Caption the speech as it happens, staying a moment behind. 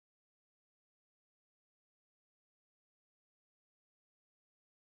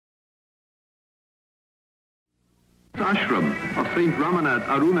Ashram of Saint Ramana at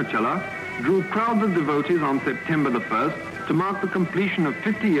Arunachala drew crowds of devotees on September the 1st to mark the completion of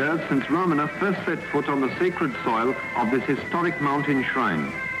 50 years since Ramana first set foot on the sacred soil of this historic mountain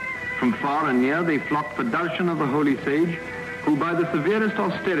shrine. From far and near they flocked for darshan of the holy sage, who by the severest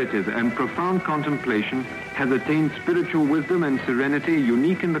austerities and profound contemplation has attained spiritual wisdom and serenity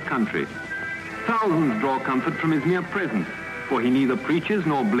unique in the country. Thousands draw comfort from his mere presence, for he neither preaches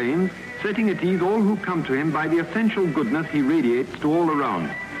nor blames, setting at ease all who come to him by the essential goodness he radiates to all around.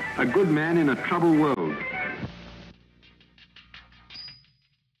 A good man in a troubled world.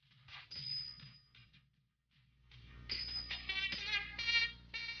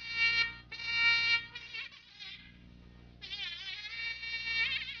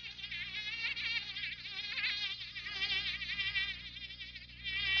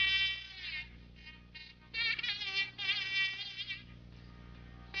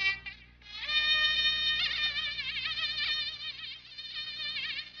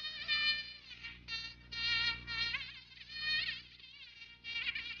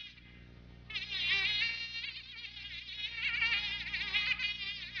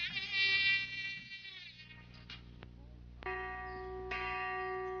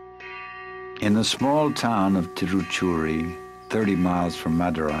 In the small town of Tiruchuri, 30 miles from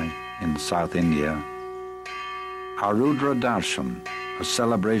Madurai in South India, Arudra Darshan, a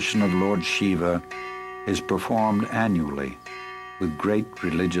celebration of Lord Shiva, is performed annually with great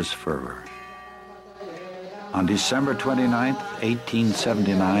religious fervor. On December 29,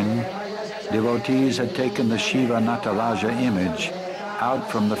 1879, devotees had taken the Shiva Nataraja image out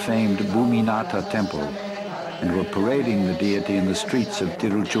from the famed Bhuminatha temple and were parading the deity in the streets of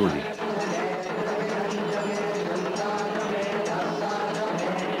Tiruchuri.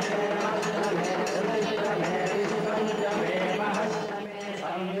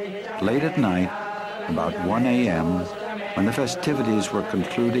 Late at night, about 1 a.m., when the festivities were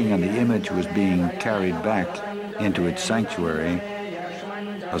concluding and the image was being carried back into its sanctuary,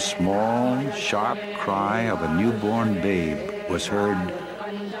 a small, sharp cry of a newborn babe was heard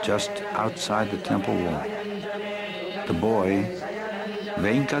just outside the temple wall. The boy,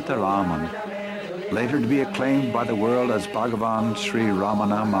 Venkataraman, later to be acclaimed by the world as Bhagavan Sri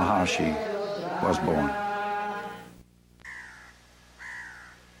Ramana Maharshi, was born.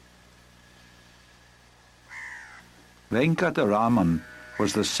 Venkataraman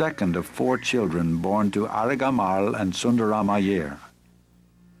was the second of 4 children born to Arigamal and Sundaram Iyer.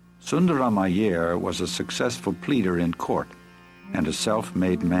 Sundaram Iyer was a successful pleader in court and a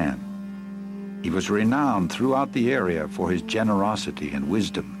self-made man. He was renowned throughout the area for his generosity and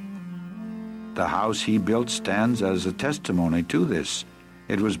wisdom. The house he built stands as a testimony to this.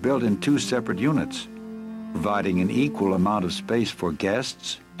 It was built in 2 separate units, providing an equal amount of space for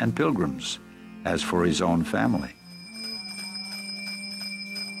guests and pilgrims, as for his own family.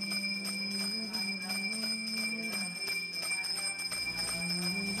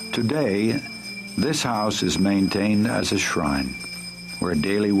 Today, this house is maintained as a shrine, where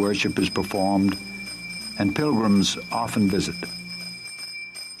daily worship is performed and pilgrims often visit.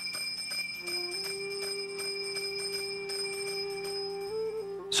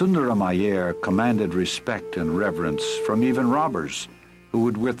 Sundaram Iyer commanded respect and reverence from even robbers who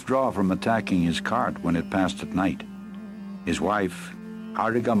would withdraw from attacking his cart when it passed at night. His wife,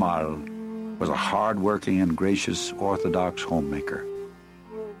 Arigamal, was a hard-working and gracious Orthodox homemaker.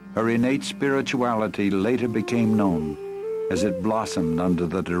 Her innate spirituality later became known as it blossomed under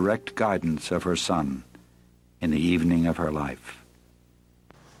the direct guidance of her son in the evening of her life.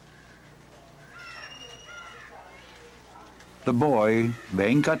 The boy,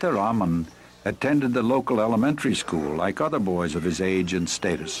 Venkataraman, attended the local elementary school like other boys of his age and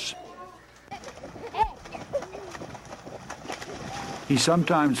status. He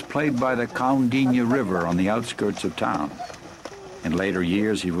sometimes played by the Kaundinya River on the outskirts of town. In later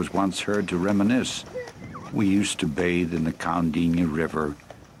years, he was once heard to reminisce. We used to bathe in the Kaundinya River,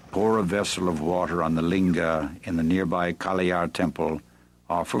 pour a vessel of water on the linga in the nearby Kaliyar temple,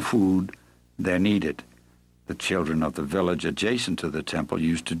 offer food, then eat it. The children of the village adjacent to the temple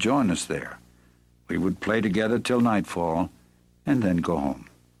used to join us there. We would play together till nightfall and then go home.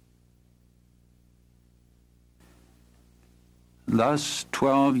 Thus,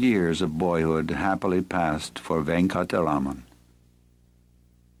 12 years of boyhood happily passed for Venkataraman.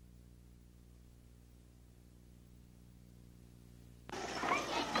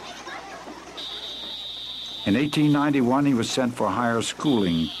 In 1891, he was sent for higher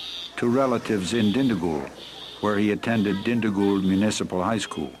schooling to relatives in Dindigul, where he attended Dindigul Municipal High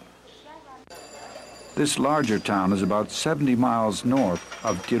School. This larger town is about 70 miles north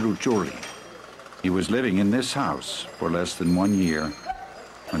of Tiruchuri. He was living in this house for less than 1 year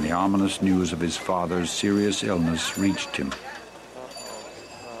when the ominous news of his father's serious illness reached him.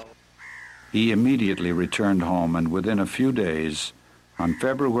 He immediately returned home, and within a few days, on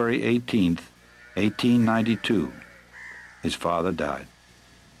February 18th, 1892, his father died.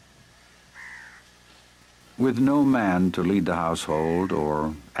 With no man to lead the household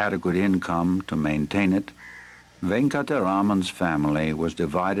or adequate income to maintain it, Venkataraman's family was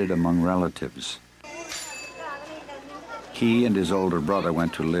divided among relatives. He and his older brother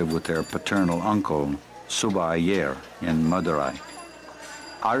went to live with their paternal uncle, Subba Iyer, in Madurai.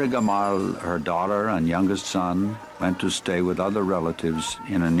 Arigamal, her daughter and youngest son, went to stay with other relatives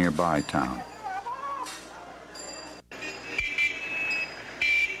in a nearby town.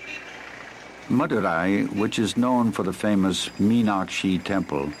 Madurai, which is known for the famous Meenakshi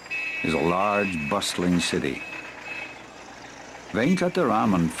temple, is a large, bustling city.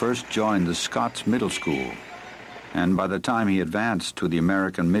 Venkataraman first joined the Scots Middle School, and by the time he advanced to the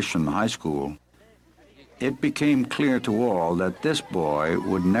American Mission High School, it became clear to all that this boy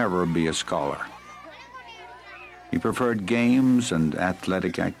would never be a scholar. He preferred games and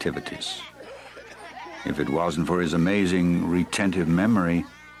athletic activities. If it wasn't for his amazing retentive memory,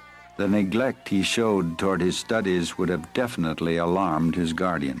 the neglect he showed toward his studies would have definitely alarmed his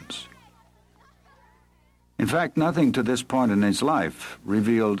guardians. In fact, nothing to this point in his life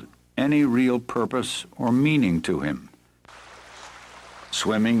revealed any real purpose or meaning to him.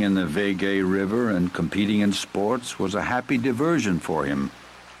 Swimming in the Vegay River and competing in sports was a happy diversion for him,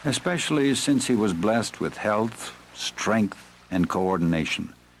 especially since he was blessed with health, strength, and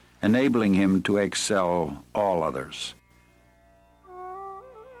coordination, enabling him to excel all others.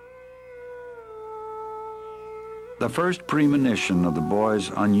 The first premonition of the boy's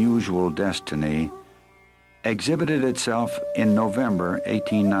unusual destiny exhibited itself in November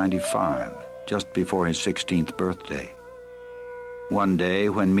 1895, just before his 16th birthday. One day,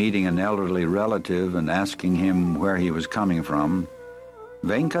 when meeting an elderly relative and asking him where he was coming from,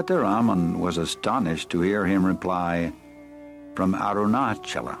 Venkataraman was astonished to hear him reply, "From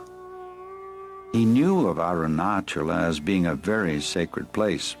Arunachala." He knew of Arunachala as being a very sacred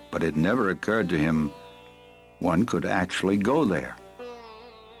place, but it never occurred to him one could actually go there.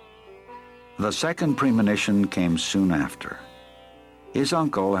 The second premonition came soon after. His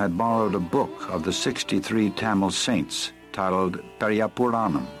uncle had borrowed a book of the 63 Tamil saints titled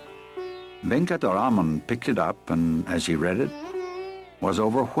Periyapuranam. Venkataraman picked it up and, as he read it, was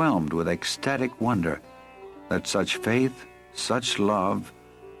overwhelmed with ecstatic wonder that such faith, such love,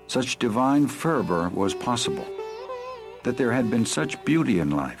 such divine fervor was possible, that there had been such beauty in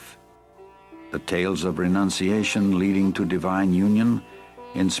life. The tales of renunciation leading to divine union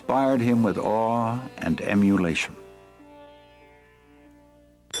inspired him with awe and emulation.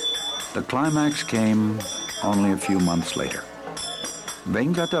 The climax came only a few months later.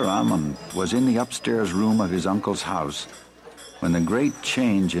 Venkataraman was in the upstairs room of his uncle's house when the great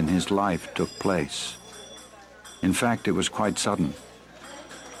change in his life took place. In fact, it was quite sudden.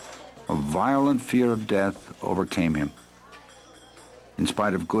 A violent fear of death overcame him. In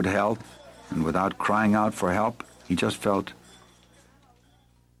spite of good health and without crying out for help, he just felt,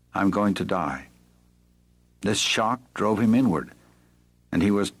 "I'm going to die." This shock drove him inward, and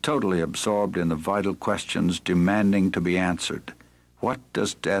he was totally absorbed in the vital questions demanding to be answered. What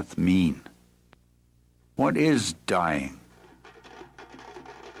does death mean? What is dying?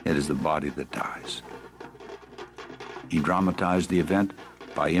 It is the body that dies. He dramatized the event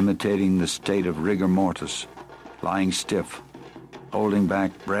by imitating the state of rigor mortis, lying stiff, holding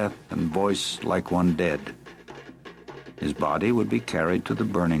back breath and voice like one dead. His body would be carried to the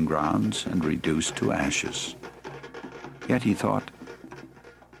burning grounds and reduced to ashes. Yet he thought,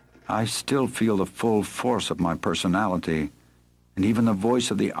 I still feel the full force of my personality and even the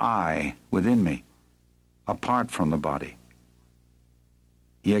voice of the I within me, apart from the body.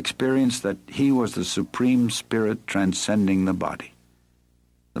 He experienced that he was the supreme spirit transcending the body.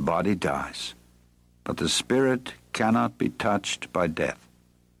 The body dies, but the spirit cannot be touched by death.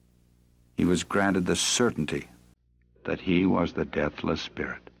 He was granted the certainty that he was the deathless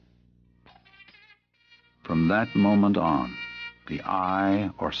spirit. From that moment on, the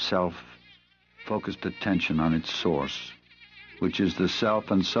I, or self, focused attention on its source, which is the self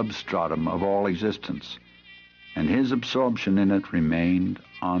and substratum of all existence, and his absorption in it remained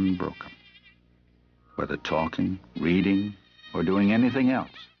unbroken. Whether talking, reading, or doing anything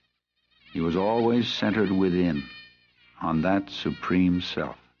else, he was always centered within, on that supreme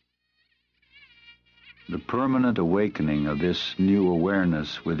self. The permanent awakening of this new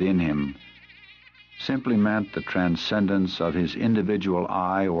awareness within him simply meant the transcendence of his individual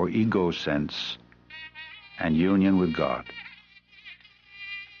I or ego sense and union with God.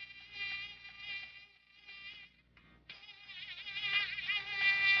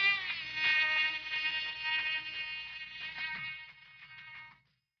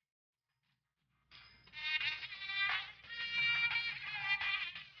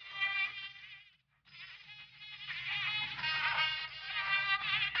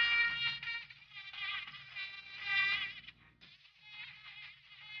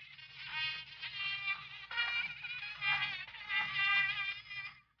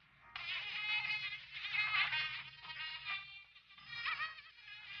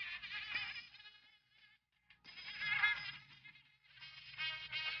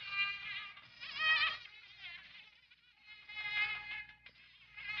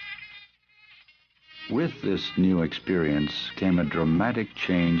 With this new experience came a dramatic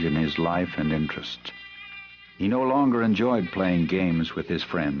change in his life and interests. He no longer enjoyed playing games with his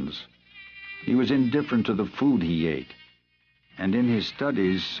friends. He was indifferent to the food he ate, and in his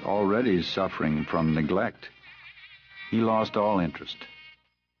studies, already suffering from neglect, he lost all interest.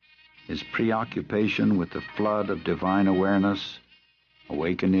 His preoccupation with the flood of divine awareness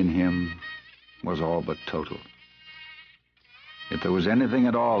awakened in him was all but total. If there was anything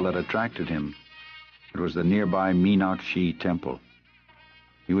at all that attracted him, it was the nearby Meenakshi temple.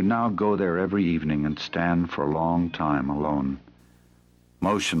 He would now go there every evening and stand for a long time alone,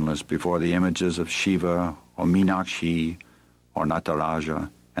 motionless before the images of Shiva or Meenakshi or Nataraja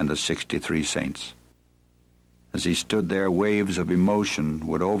and the 63 saints. As he stood there, waves of emotion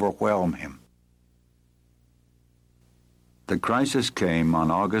would overwhelm him. The crisis came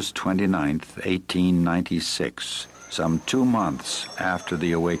on August 29th, 1896, some 2 months after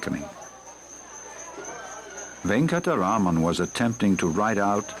the awakening. Venkataraman was attempting to write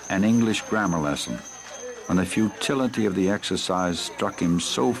out an English grammar lesson when the futility of the exercise struck him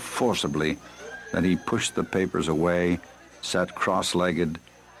so forcibly that he pushed the papers away, sat cross-legged,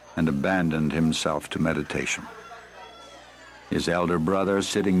 and abandoned himself to meditation. His elder brother,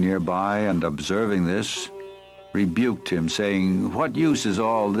 sitting nearby and observing this, rebuked him, saying, "What use is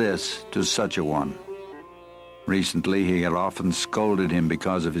all this to such a one?" Recently, he had often scolded him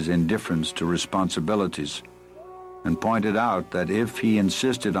because of his indifference to responsibilities, and pointed out that if he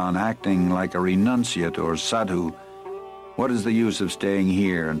insisted on acting like a renunciate or sadhu, what is the use of staying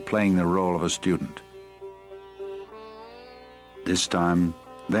here and playing the role of a student? This time,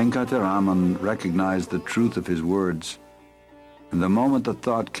 Venkataraman recognized the truth of his words, and the moment the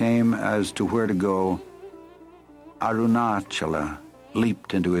thought came as to where to go, Arunachala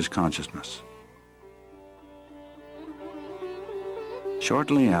leaped into his consciousness.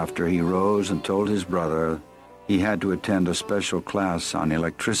 Shortly after, he rose and told his brother he had to attend a special class on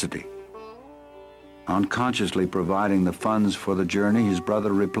electricity. Unconsciously providing the funds for the journey, his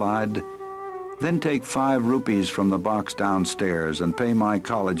brother replied, "Then take 5 rupees from the box downstairs and pay my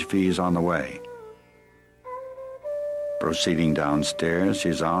college fees on the way." Proceeding downstairs,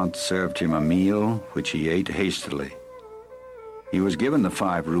 his aunt served him a meal, which he ate hastily. He was given the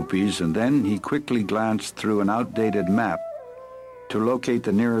 5 rupees, and then he quickly glanced through an outdated map to locate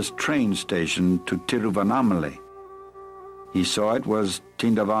the nearest train station to Tiruvannamalai. He saw it was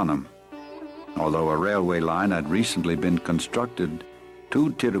Tindavanam, although a railway line had recently been constructed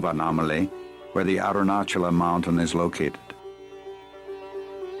to Tiruvannamalai, where the Arunachala mountain is located.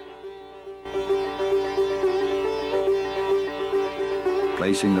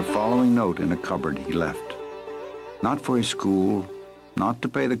 Placing the following note in a cupboard, he left, not for his school, not to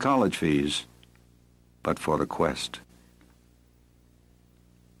pay the college fees, but for the quest.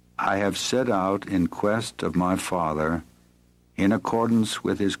 "I have set out in quest of my father in accordance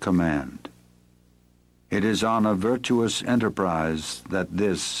with his command. It is on a virtuous enterprise that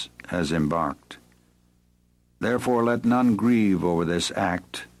this has embarked. Therefore let none grieve over this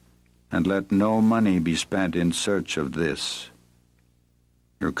act, and let no money be spent in search of this.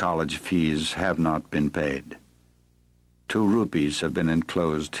 Your college fees have not been paid. 2 rupees have been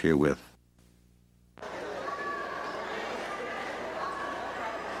enclosed herewith."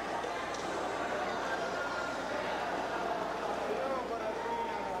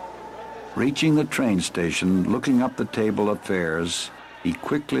 Reaching the train station, looking up the table of fares, he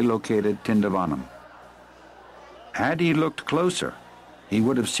quickly located Tindavanam. Had he looked closer, he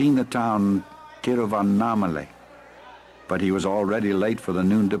would have seen the town Tiruvannamalai, but he was already late for the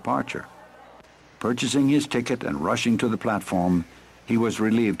noon departure. Purchasing his ticket and rushing to the platform, he was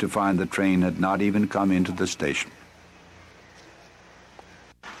relieved to find the train had not even come into the station.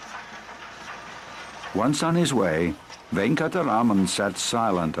 Once on his way, Venkataraman sat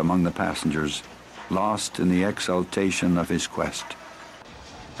silent among the passengers, lost in the exaltation of his quest.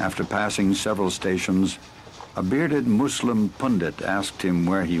 After passing several stations, A bearded Muslim pundit asked him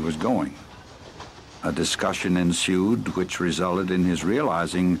where he was going. A discussion ensued which resulted in his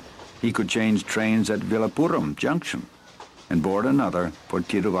realizing he could change trains at Villapuram Junction and board another for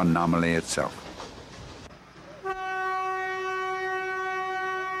Tiruvannamalai itself.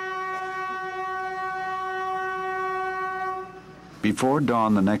 Before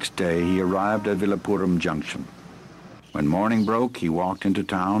dawn the next day, he arrived at Villapuram Junction. When morning broke, he walked into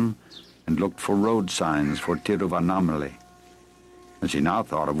town and looked for road signs for Tiruvannamalai, as he now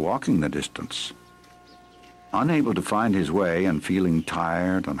thought of walking the distance. Unable to find his way and feeling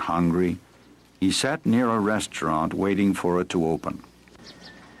tired and hungry, he sat near a restaurant waiting for it to open.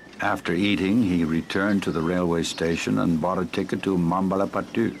 After eating, he returned to the railway station and bought a ticket to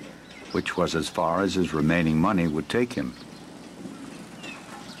Mambalapattu, which was as far as his remaining money would take him.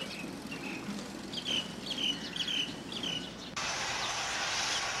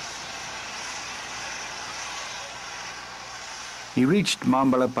 He reached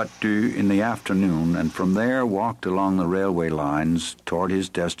Mambalapattu in the afternoon and from there walked along the railway lines toward his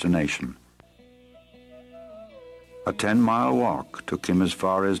destination. A 10-mile walk took him as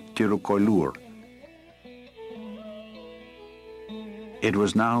far as Tirukoilur. It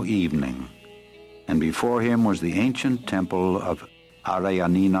was now evening, and before him was the ancient temple of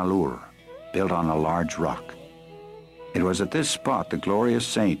Arayaninalur, built on a large rock. It was at this spot the glorious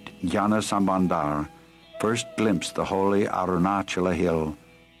saint Jana Sambandar first glimpsed the holy Arunachala hill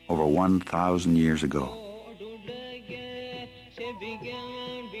over 1,000 years ago.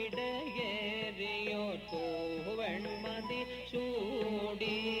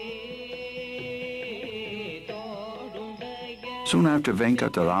 Soon after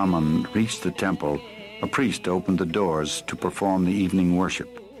Venkataraman reached the temple, a priest opened the doors to perform the evening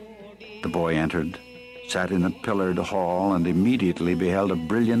worship. The boy entered, sat in a pillared hall, and immediately beheld a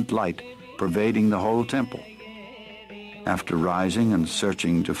brilliant light pervading the whole temple. After rising and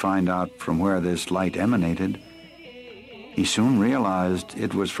searching to find out from where this light emanated, he soon realized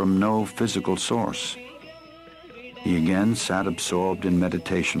it was from no physical source. He again sat absorbed in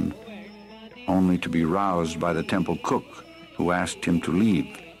meditation, only to be roused by the temple cook, who asked him to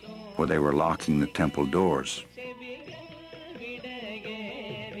leave, for they were locking the temple doors.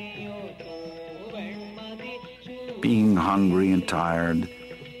 Being hungry and tired,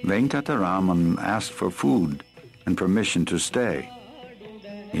 Venkataraman asked for food and permission to stay.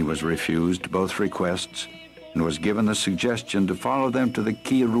 He was refused both requests and was given the suggestion to follow them to the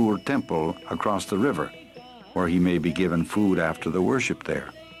Kirur temple across the river, where he may be given food after the worship there.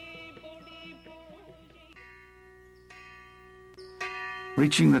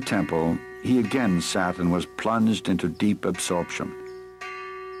 Reaching the temple, he again sat and was plunged into deep absorption.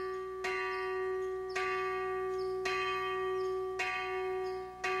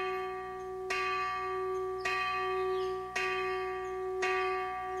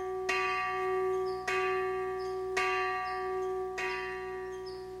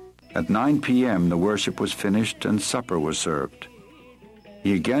 At 9 p.m., the worship was finished and supper was served.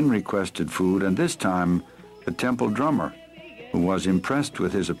 He again requested food, and this time the temple drummer, who was impressed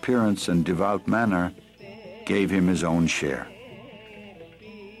with his appearance and devout manner, gave him his own share.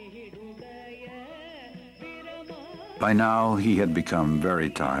 By now, he had become very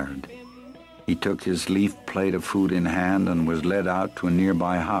tired. He took his leaf plate of food in hand and was led out to a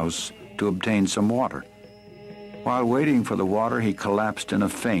nearby house to obtain some water. While waiting for the water, he collapsed in a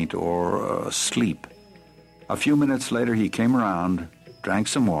faint or sleep. A few minutes later, he came around, drank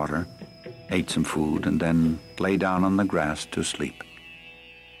some water, ate some food, and then lay down on the grass to sleep.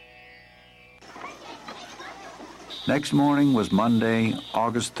 Next morning was Monday,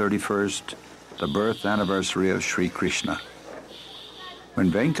 August 31st, the birth anniversary of Sri Krishna.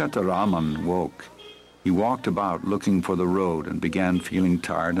 When Venkataraman woke, he walked about looking for the road and began feeling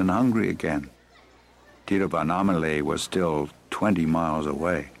tired and hungry again. Tiruvannamalai was still 20 miles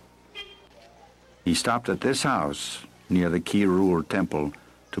away. He stopped at this house near the Kirur temple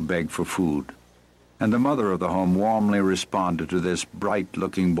to beg for food, and the mother of the home warmly responded to this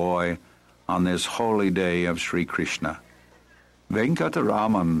bright-looking boy on this holy day of Sri Krishna.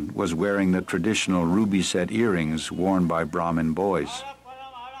 Venkataraman was wearing the traditional ruby-set earrings worn by Brahmin boys,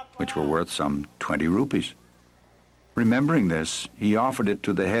 which were worth some 20 rupees. Remembering this, he offered it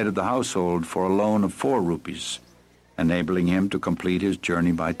to the head of the household for a loan of 4 rupees, enabling him to complete his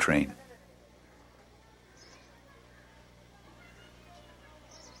journey by train.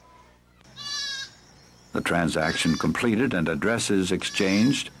 The transaction completed and addresses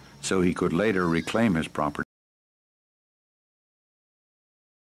exchanged so he could later reclaim his property.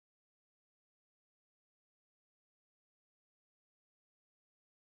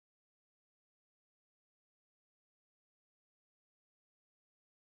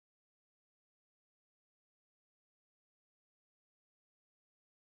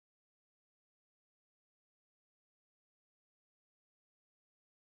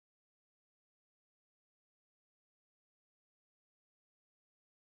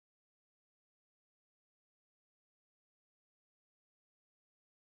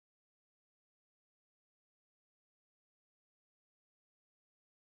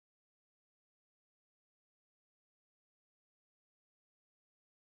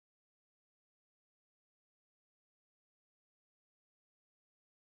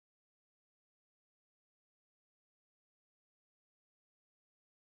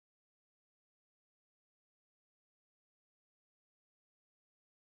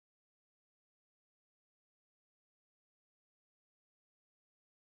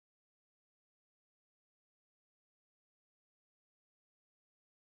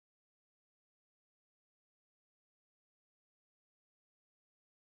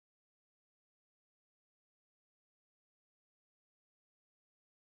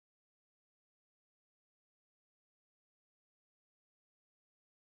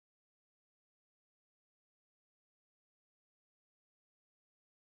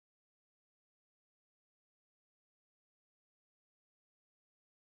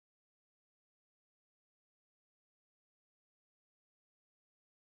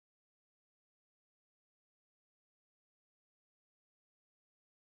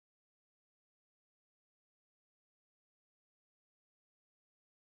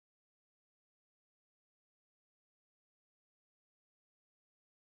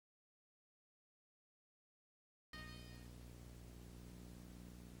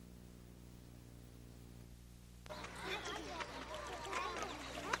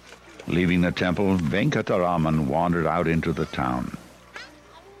 Leaving the temple, Venkataraman wandered out into the town.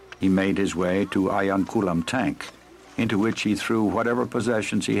 He made his way to Ayankulam tank, into which he threw whatever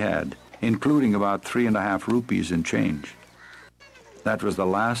possessions he had, including about 3.5 rupees in change. That was the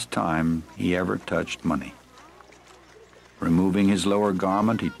last time he ever touched money. Removing his lower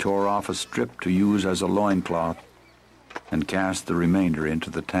garment, he tore off a strip to use as a loincloth and cast the remainder into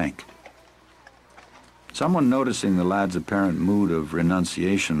the tank. Someone, noticing the lad's apparent mood of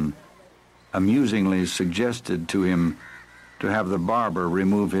renunciation, amusingly suggested to him to have the barber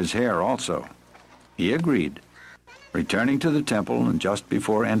remove his hair also. He agreed. Returning to the temple, and just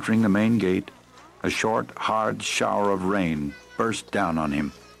before entering the main gate, a short, hard shower of rain burst down on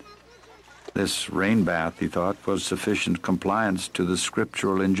him. This rain bath, he thought, was sufficient compliance to the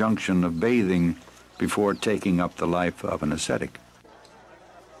scriptural injunction of bathing before taking up the life of an ascetic.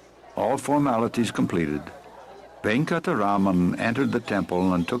 All formalities completed, Venkataraman entered the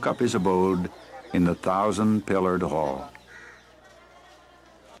temple and took up his abode in the 1,000-pillared hall.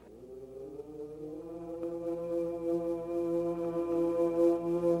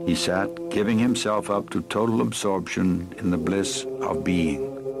 He sat, giving himself up to total absorption in the bliss of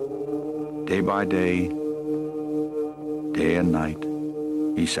being. Day by day, day and night,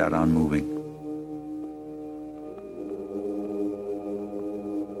 he sat unmoving.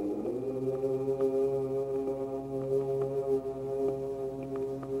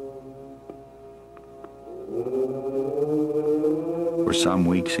 For some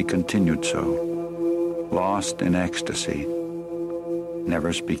weeks he continued so, lost in ecstasy,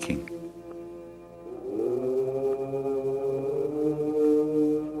 never speaking.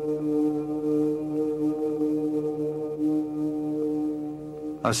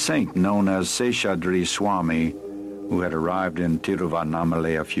 A saint known as Seshadri Swami, who had arrived in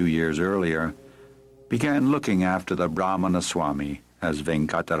Tiruvannamalai a few years earlier, began looking after the Ramana Swami, as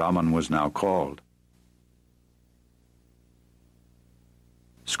Venkataraman was now called.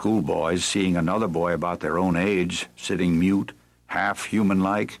 Schoolboys, seeing another boy about their own age, sitting mute, half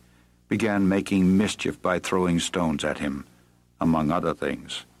human-like, began making mischief by throwing stones at him, among other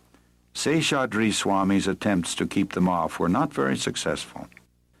things. Seshadri Swami's attempts to keep them off were not very successful.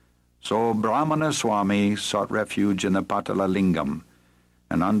 So Brahmana Swami sought refuge in the Patala Lingam,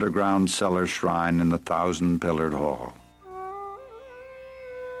 an underground cellar shrine in the 1,000-pillared hall.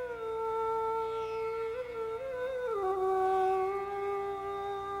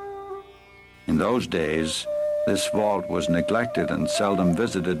 In those days, this vault was neglected and seldom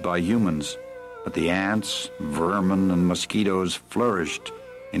visited by humans, but the ants, vermin, and mosquitoes flourished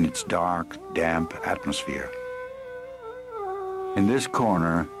in its dark, damp atmosphere. In this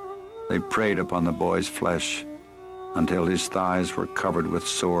corner, they preyed upon the boy's flesh until his thighs were covered with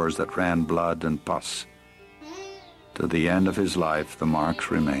sores that ran blood and pus. To the end of his life, the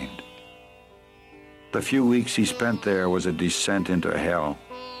marks remained. The few weeks he spent there was a descent into hell,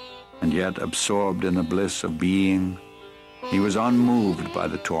 and yet, absorbed in the bliss of being, he was unmoved by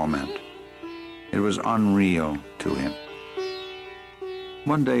the torment. It was unreal to him.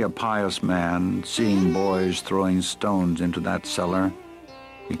 One day, a pious man, seeing boys throwing stones into that cellar,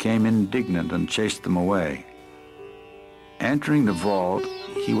 became indignant and chased them away. Entering the vault,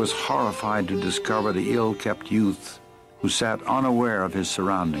 he was horrified to discover the ill-kept youth who sat unaware of his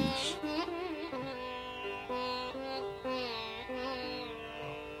surroundings.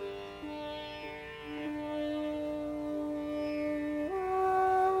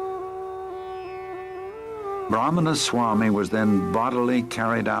 Brahmana Swami was then bodily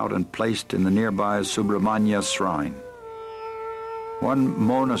carried out and placed in the nearby Subramanya shrine. One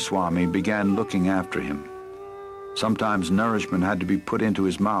Mona Swami began looking after him. Sometimes nourishment had to be put into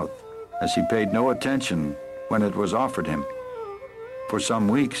his mouth, as he paid no attention when it was offered him. For some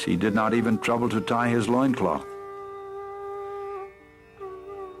weeks, he did not even trouble to tie his loincloth.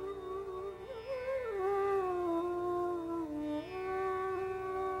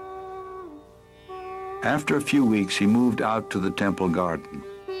 After a few weeks, he moved out to the temple garden,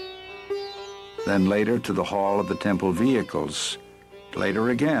 then later to the hall of the temple vehicles, later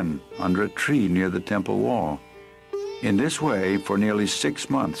again under a tree near the temple wall. In this way, for nearly 6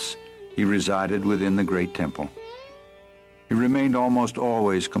 months, he resided within the great temple. He remained almost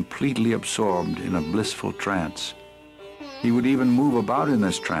always completely absorbed in a blissful trance. He would even move about in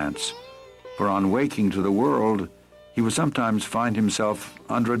this trance, for on waking to the world, he would sometimes find himself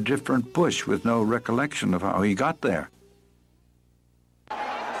under a different bush with no recollection of how he got there.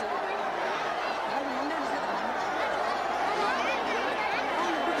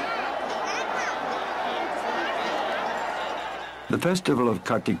 The festival of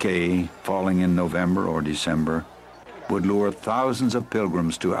Kartikeya, falling in November or December, would lure thousands of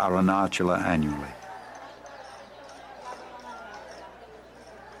pilgrims to Arunachala annually.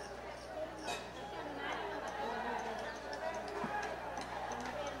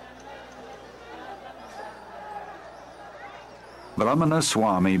 Ramana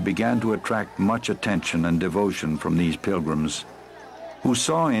Swami began to attract much attention and devotion from these pilgrims, who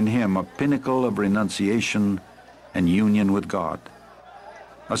saw in him a pinnacle of renunciation and union with God.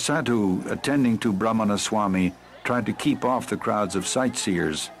 A sadhu attending to Ramana Swami tried to keep off the crowds of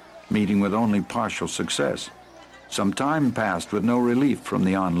sightseers, meeting with only partial success. Some time passed with no relief from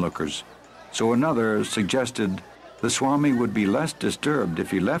the onlookers, so another suggested the Swami would be less disturbed if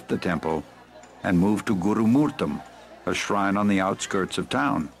he left the temple and moved to Gurumurtam, a shrine on the outskirts of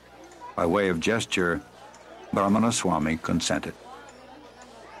town. By way of gesture, Ramana Swami consented.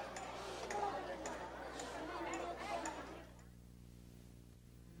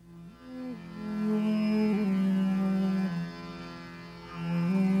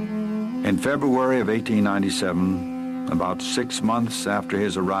 In February of 1897, about 6 months after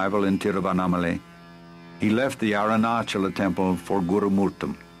his arrival in Tiruvannamalai, he left the Arunachala temple for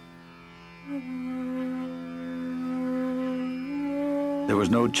Gurumurtam. There was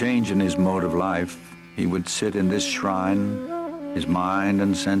no change in his mode of life. He would sit in this shrine, his mind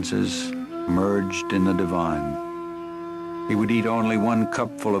and senses merged in the divine. He would eat only 1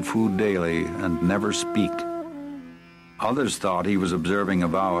 cupful of food daily and never speak. Others thought he was observing a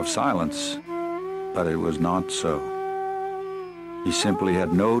vow of silence, but it was not so. He simply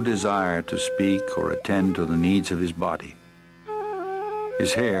had no desire to speak or attend to the needs of his body.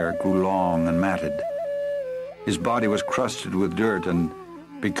 His hair grew long and matted. His body was crusted with dirt, and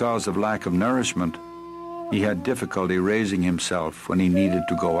because of lack of nourishment, he had difficulty raising himself when he needed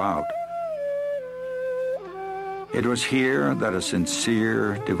to go out. It was here that a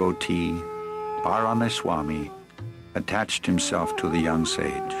sincere devotee, Paraniswami, attached himself to the young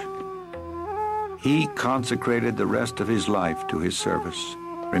sage. He consecrated the rest of his life to his service,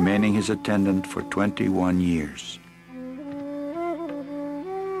 remaining his attendant for 21 years.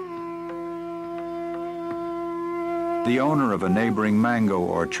 The owner of a neighboring mango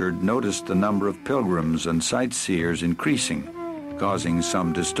orchard noticed the number of pilgrims and sightseers increasing, causing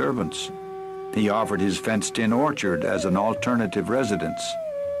some disturbance. He offered his fenced-in orchard as an alternative residence.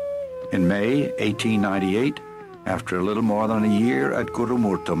 In May 1898, after a little more than a year at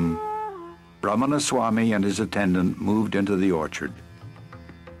Gurumurtam, Ramana Swami and his attendant moved into the orchard.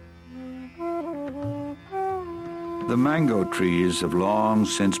 The mango trees have long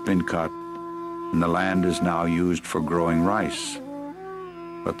since been cut, and the land is now used for growing rice.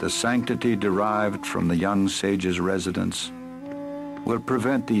 But the sanctity derived from the young sage's residence will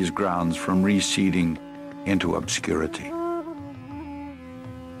prevent these grounds from receding into obscurity.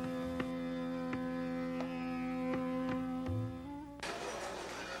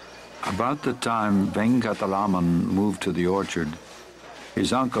 About the time Venkataraman moved to the orchard,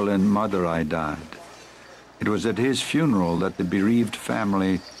 his uncle in Madurai died. It was at his funeral that the bereaved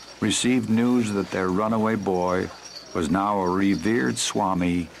family received news that their runaway boy was now a revered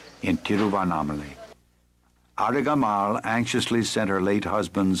Swami in Tiruvannamalai. Arigamal anxiously sent her late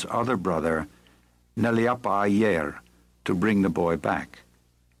husband's other brother, Nelliyappa Iyer, to bring the boy back.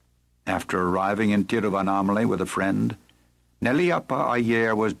 After arriving in Tiruvannamalai with a friend, Nelliyappa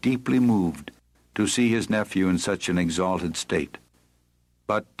Iyer was deeply moved to see his nephew in such an exalted state,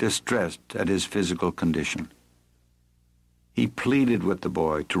 but distressed at his physical condition. He pleaded with the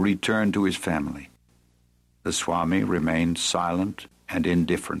boy to return to his family. The Swami remained silent and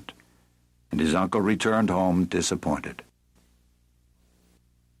indifferent, and his uncle returned home disappointed.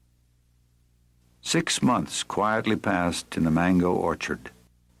 6 months quietly passed in the mango orchard.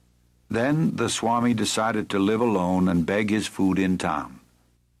 Then the Swami decided to live alone and beg his food in town.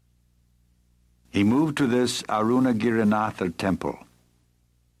 He moved to this Arunagirinatha temple.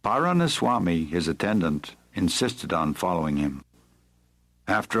 Paraniswami, his attendant, insisted on following him.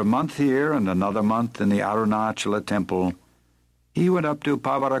 After a month here and another month in the Arunachala temple, he went up to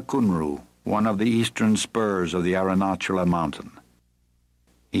Pavarakunru, one of the eastern spurs of the Arunachala mountain.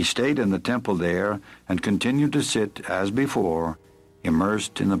 He stayed in the temple there and continued to sit, as before,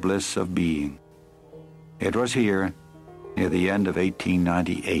 immersed in the bliss of being. It was here, near the end of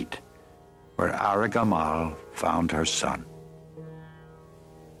 1898, where Arigamal found her son.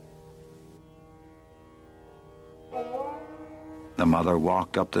 The mother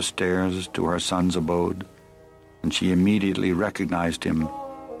walked up the stairs to her son's abode, and she immediately recognized him,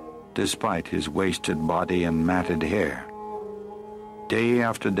 despite his wasted body and matted hair. Day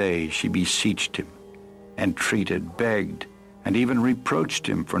after day she beseeched him, entreated, begged, and even reproached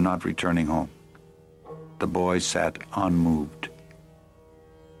him for not returning home. the boy sat unmoved.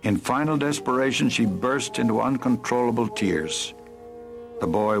 In final desperation, she burst into uncontrollable tears. The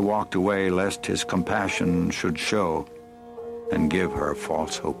boy walked away lest his compassion should show and give her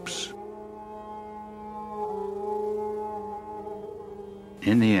false hopes.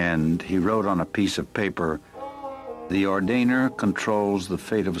 In the end, he wrote on a piece of paper, "The ordainer controls the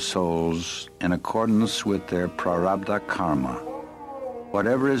fate of souls in accordance with their prarabdha karma.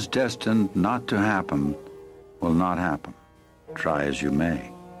 Whatever is destined not to happen will not happen, try as you may.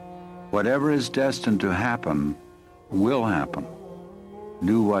 Whatever is destined to happen will happen.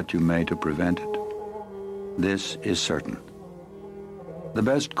 Do what you may to prevent it. This is certain. The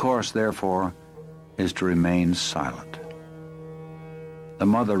best course, therefore, is to remain silent." The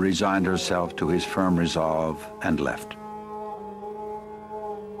mother resigned herself to his firm resolve and left.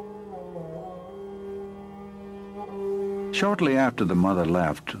 Shortly after the mother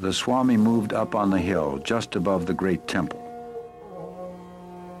left, the Swami moved up on the hill just above the great temple.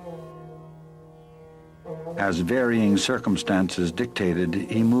 As varying circumstances dictated,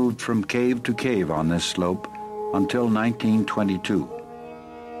 he moved from cave to cave on this slope until 1922,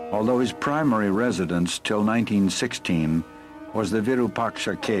 although his primary residence till 1916 was the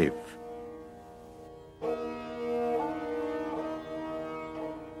Virupaksha cave.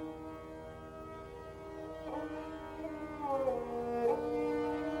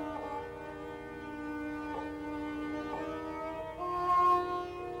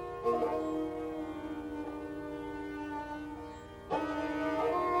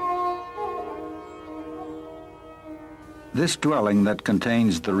 This dwelling that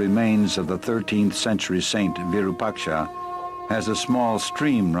contains the remains of the 13th century saint Virupaksha has a small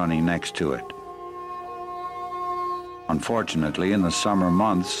stream running next to it. Unfortunately, in the summer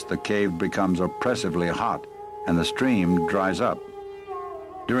months, the cave becomes oppressively hot and the stream dries up.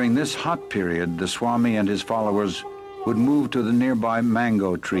 During this hot period, the Swami and his followers would move to the nearby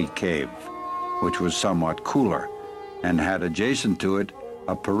mango tree cave, which was somewhat cooler and had adjacent to it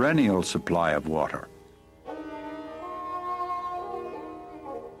a perennial supply of water.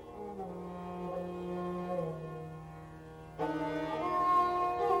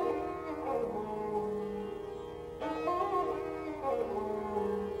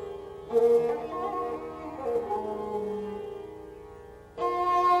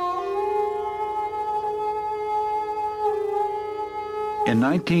 In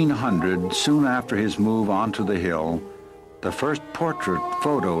 1900, soon after his move onto the hill, the first portrait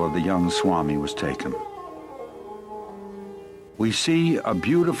photo of the young Swami was taken. We see a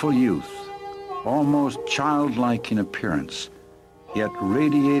beautiful youth, almost childlike in appearance, yet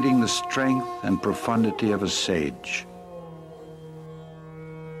radiating the strength and profundity of a sage.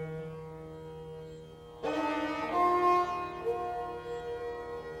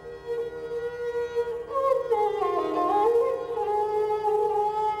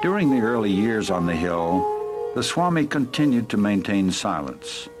 During the early years on the hill, the Swami continued to maintain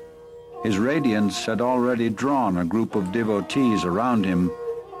silence. His radiance had already drawn a group of devotees around him,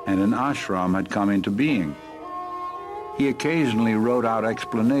 and an ashram had come into being. He occasionally wrote out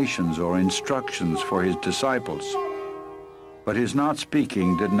explanations or instructions for his disciples, but his not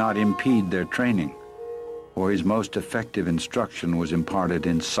speaking did not impede their training, for his most effective instruction was imparted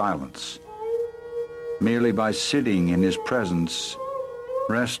in silence. Merely by sitting in his presence,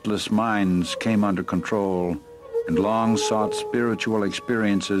 restless minds came under control, and long-sought spiritual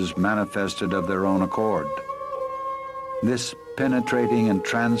experiences manifested of their own accord. This penetrating and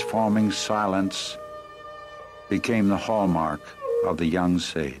transforming silence became the hallmark of the young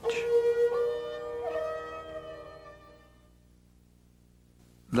sage.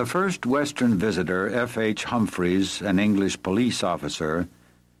 The first Western visitor, F.H. Humphreys, an English police officer,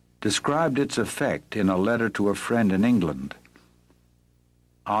 described its effect in a letter to a friend in England.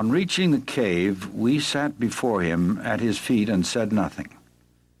 On reaching the cave, we sat before him at his feet and said nothing.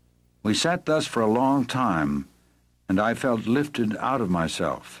 We sat thus for a long time, and I felt lifted out of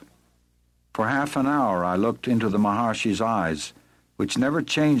myself. For half an hour I looked into the Maharshi's eyes, which never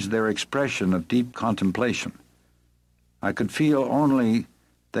changed their expression of deep contemplation. I could feel only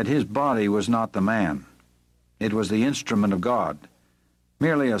that his body was not the man. It was the instrument of God,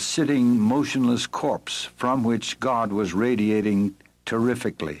 merely a sitting, motionless corpse from which God was radiating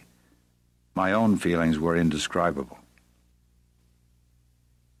terrifically. My own feelings were indescribable.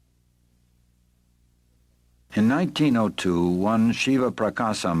 In 1902, one Shiva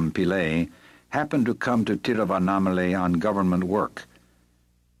Prakasam Pillai happened to come to Tiruvannamalai on government work.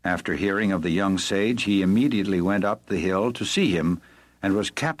 After hearing of the young sage, he immediately went up the hill to see him and was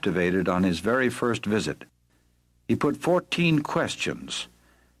captivated on his very first visit. He put 14 questions,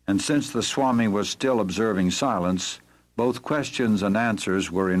 and since the Swami was still observing silence, both questions and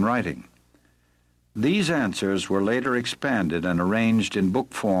answers were in writing. These answers were later expanded and arranged in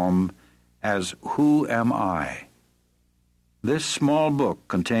book form as Who Am I? This small book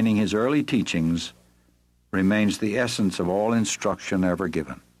containing his early teachings remains the essence of all instruction ever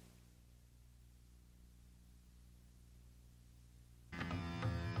given.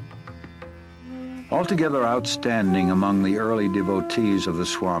 Altogether outstanding among the early devotees of the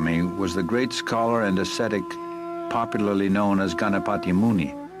Swami was the great scholar and ascetic popularly known as Ganapati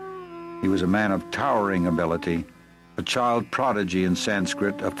Muni. He was a man of towering ability, a child prodigy in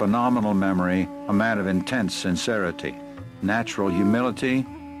Sanskrit, a phenomenal memory, a man of intense sincerity, natural humility,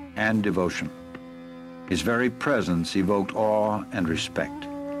 and devotion. His very presence evoked awe and respect.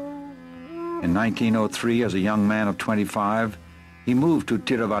 In 1903, as a young man of 25, he moved to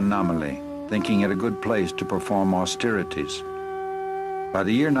Tiruvannamalai, thinking it a good place to perform austerities. By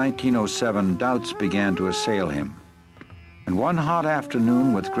the year 1907, doubts began to assail him. And one hot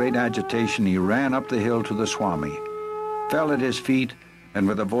afternoon, with great agitation, he ran up the hill to the Swami, fell at his feet, and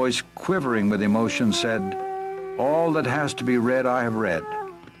with a voice quivering with emotion said, "All that has to be read I have read.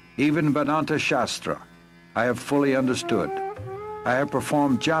 Even Vedanta Shastra I have fully understood. I have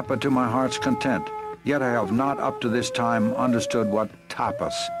performed japa to my heart's content, yet I have not up to this time understood what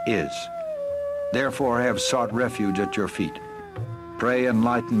tapas is. Therefore I have sought refuge at your feet. Pray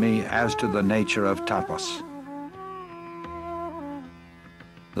enlighten me as to the nature of tapas."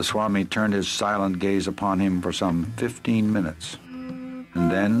 The Swami turned his silent gaze upon him for some 15 minutes,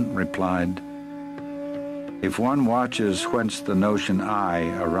 and then replied, "If one watches whence the notion I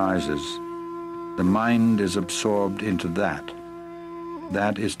arises, the mind is absorbed into that.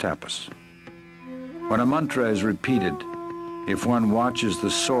 That is tapas. When a mantra is repeated, if one watches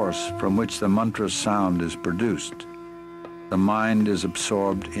the source from which the mantra's sound is produced, the mind is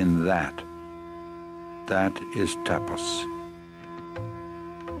absorbed in that. That is tapas."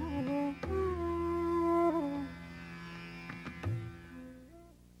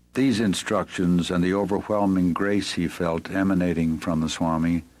 These instructions and the overwhelming grace he felt emanating from the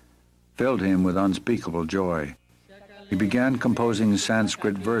Swami filled him with unspeakable joy. He began composing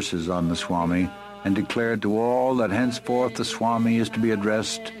Sanskrit verses on the Swami and declared to all that henceforth the Swami is to be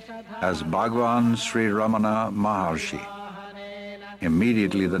addressed as Bhagavan Sri Ramana Maharshi.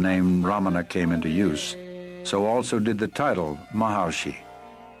 Immediately the name Ramana came into use, so also did the title Maharshi,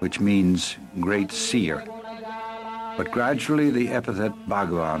 which means great seer. But gradually the epithet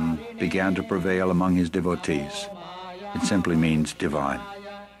Bhagavan began to prevail among his devotees. It simply means divine.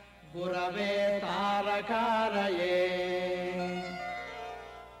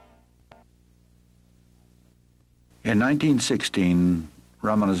 In 1916,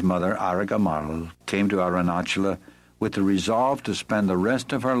 Ramana's mother, Aragamal, came to Arunachala with the resolve to spend the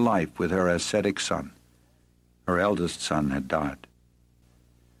rest of her life with her ascetic son. Her eldest son had died.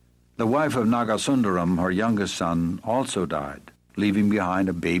 The wife of Nagasundaram, her youngest son, also died, leaving behind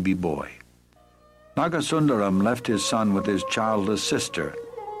a baby boy. Nagasundaram left his son with his childless sister,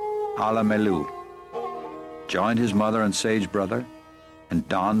 Alamelu, joined his mother and sage brother, and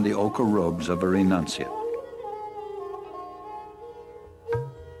donned the ochre robes of a renunciate.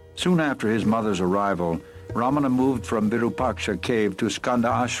 Soon after his mother's arrival, Ramana moved from Virupaksha cave to Skanda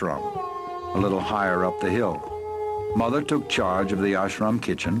ashram, a little higher up the hill. Mother took charge of the ashram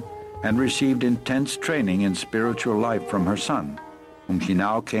kitchen and received intense training in spiritual life from her son, whom she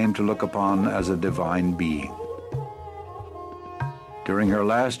now came to look upon as a divine being. During her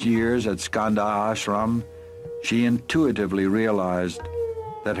last years at Skanda ashram, she intuitively realized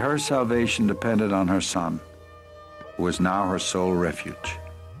that her salvation depended on her son, who was now her sole refuge.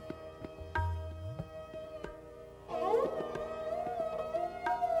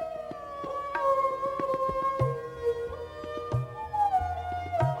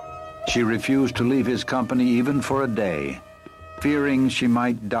 She refused to leave his company even for a day, fearing she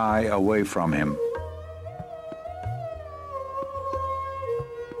might die away from him.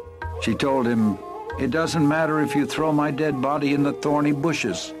 She told him, "It doesn't matter if you throw my dead body in the thorny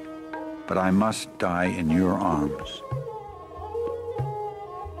bushes, but I must die in your arms."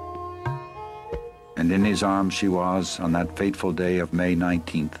 And in his arms she was on that fateful day of May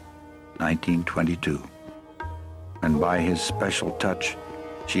 19th, 1922. And by his special touch,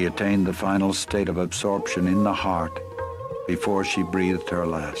 she attained the final state of absorption in the heart before she breathed her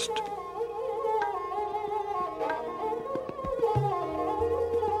last.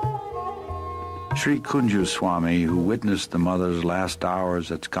 Sri Kunju Swami, who witnessed the mother's last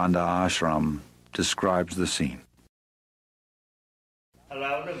hours at Skanda ashram, describes the scene.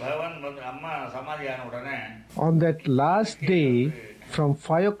 On that last day, From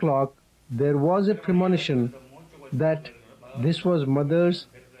 5 o'clock, there was a premonition that this was Mother's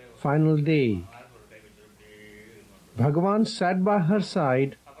final day. Bhagavan sat by her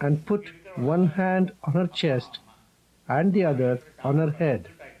side and put one hand on her chest and the other on her head.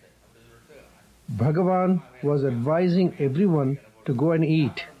 Bhagavan was advising everyone to go and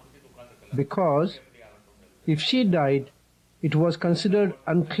eat, because if she died, it was considered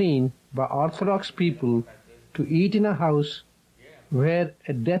unclean by Orthodox people to eat in a house where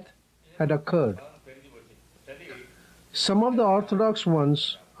a death had occurred. Some of the Orthodox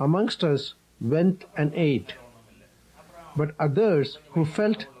ones amongst us went and ate, but others who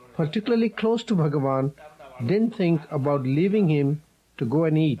felt particularly close to Bhagavan didn't think about leaving him to go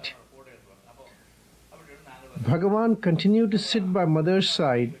and eat. Bhagavan continued to sit by Mother's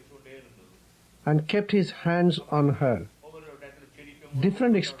side and kept his hands on her.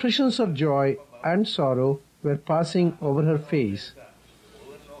 Different expressions of joy and sorrow were passing over her face.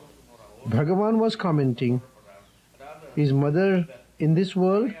 Bhagavan was commenting, "Is Mother in this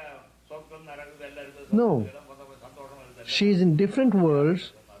world? No. She is in different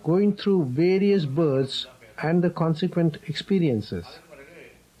worlds, going through various births and the consequent experiences."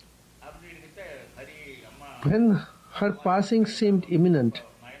 When her passing seemed imminent,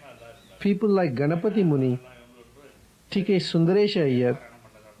 people like Ganapati Muni, T.K. Sundaresha Iyer,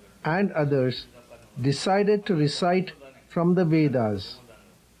 and others decided to recite from the Vedas.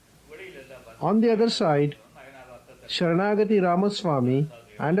 On the other side, Sharanagati Ramaswamy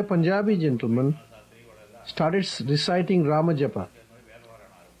and a Punjabi gentleman started reciting Ramajapa.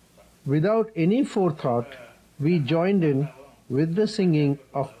 Without any forethought, we joined in with the singing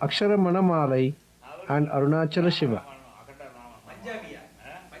of Akshara Manamalai and Arunachala Shiva.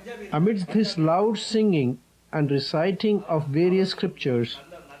 Amidst this loud singing and reciting of various scriptures,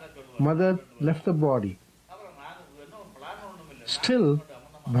 Mother left the body. Still,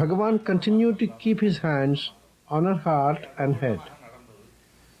 Bhagavan continued to keep his hands on her heart and head.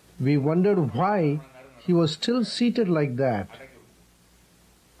 We wondered why he was still seated like that.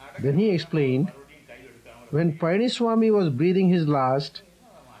 Then he explained, "When Palaniswamy was breathing his last,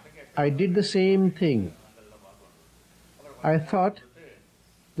 I did the same thing. I thought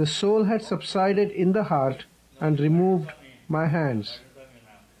the soul had subsided in the heart and removed my hands.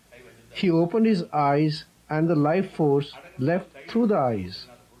 He opened his eyes and the life force left through the eyes.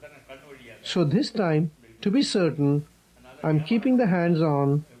 So this time, to be certain, I'm keeping the hands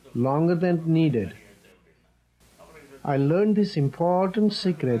on longer than needed." I learned this important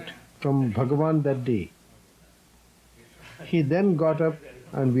secret from Bhagavan that day. He then got up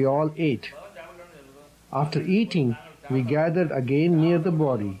and we all ate. After eating, we gathered again near the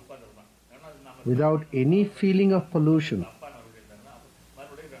body without any feeling of pollution.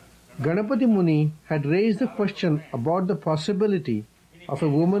 Ganapati Muni had raised the question about the possibility of a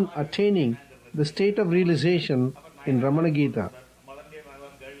woman attaining the state of realization in Ramana Gita.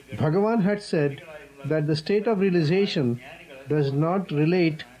 Bhagavan had said that the state of realization does not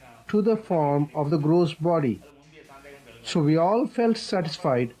relate to the form of the gross body. So we all felt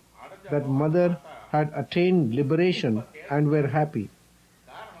satisfied that Mother had attained liberation and were happy.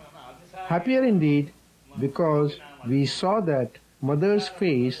 Happier indeed, because we saw that Mother's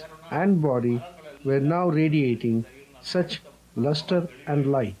face and body were now radiating such luster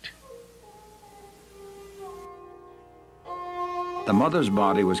and light. The mother's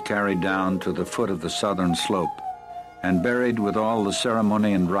body was carried down to the foot of the southern slope and buried with all the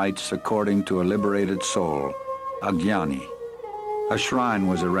ceremony and rites according to a liberated soul, Ajnani. A shrine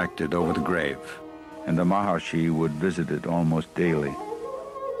was erected over the grave, and the Maharshi would visit it almost daily.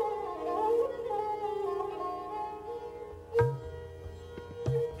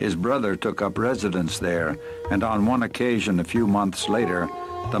 His brother took up residence there, and on one occasion a few months later,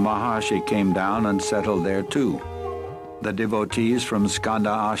 the Maharshi came down and settled there too. The devotees from Skanda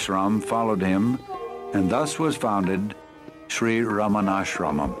Ashram followed him, and thus was founded Sri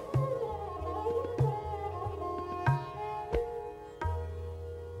Ramanashramam.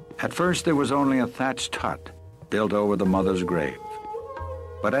 At first there was only a thatched hut built over the mother's grave.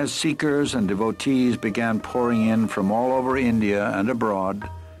 But as seekers and devotees began pouring in from all over India and abroad,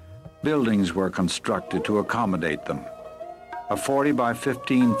 buildings were constructed to accommodate them. A 40 by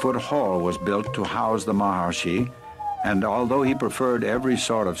 15-foot hall was built to house the Maharshi, and although he preferred every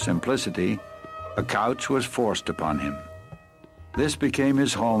sort of simplicity, a couch was forced upon him. This became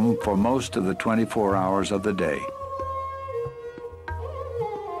his home for most of the 24 hours of the day.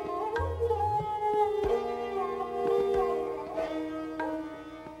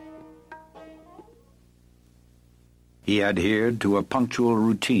 He adhered to a punctual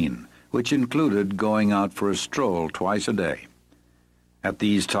routine, which included going out for a stroll twice a day. At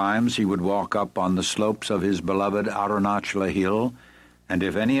these times he would walk up on the slopes of his beloved Arunachala hill, and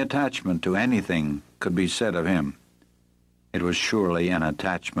if any attachment to anything could be said of him, it was surely an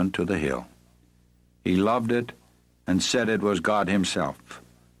attachment to the hill. He loved it and said it was God himself,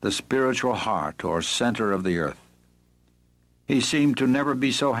 the spiritual heart or center of the earth. He seemed to never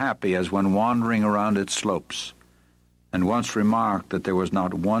be so happy as when wandering around its slopes, and once remarked that there was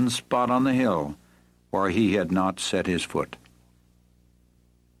not one spot on the hill where he had not set his foot.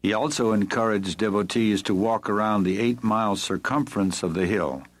 He also encouraged devotees to walk around the 8-mile circumference of the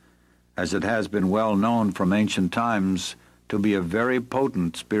hill, as it has been well known from ancient times to be a very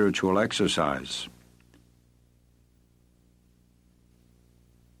potent spiritual exercise.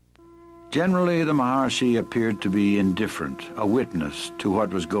 Generally, the Maharshi appeared to be indifferent, a witness to what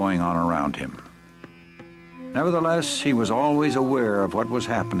was going on around him. Nevertheless, he was always aware of what was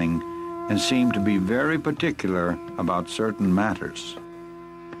happening and seemed to be very particular about certain matters.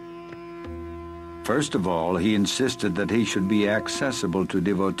 First of all, he insisted that he should be accessible to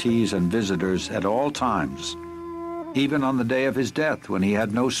devotees and visitors at all times, even on the day of his death when he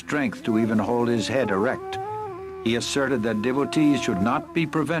had no strength to even hold his head erect. He asserted that devotees should not be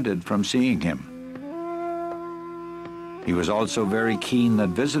prevented from seeing him. He was also very keen that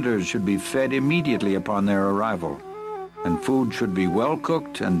visitors should be fed immediately upon their arrival, and food should be well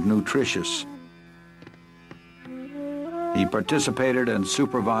cooked and nutritious. He participated and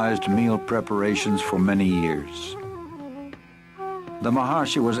supervised meal preparations for many years. The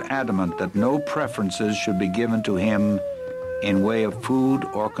Maharshi was adamant that no preferences should be given to him in way of food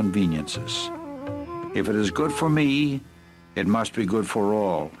or conveniences. If it is good for me, it must be good for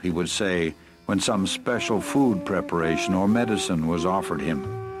all, he would say when some special food preparation or medicine was offered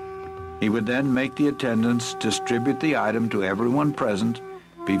him. He would then make the attendants distribute the item to everyone present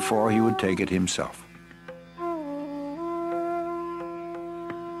before he would take it himself.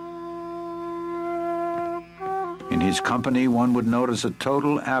 In his company, one would notice a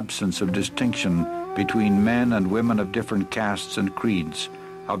total absence of distinction between men and women of different castes and creeds,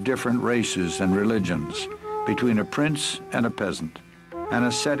 of different races and religions, between a prince and a peasant, an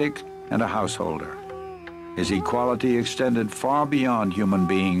ascetic and a householder. His equality extended far beyond human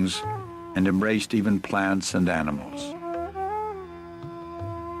beings and embraced even plants and animals.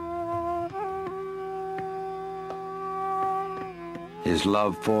 His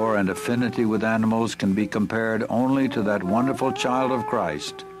love for and affinity with animals can be compared only to that wonderful child of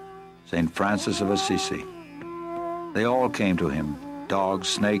Christ, St. Francis of Assisi. They all came to him, dogs,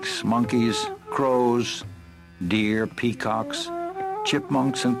 snakes, monkeys, crows, deer, peacocks,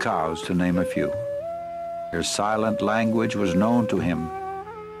 chipmunks, and cows, to name a few. Their silent language was known to him,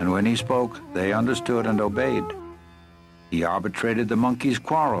 and when he spoke, they understood and obeyed. He arbitrated the monkeys'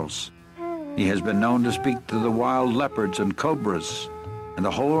 quarrels. He has been known to speak to the wild leopards and cobras, and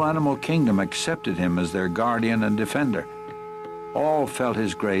the whole animal kingdom accepted him as their guardian and defender. All felt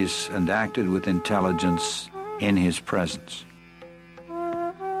his grace and acted with intelligence in his presence.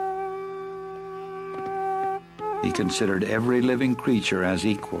 He considered every living creature as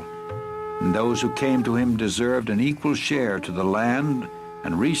equal, and those who came to him deserved an equal share to the land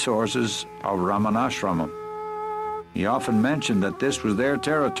and resources of Ramanashramam. He often mentioned that this was their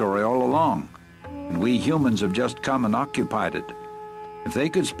territory all along, and we humans have just come and occupied it. If they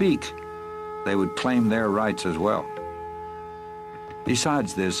could speak, they would claim their rights as well.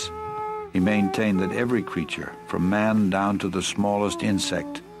 Besides this, he maintained that every creature, from man down to the smallest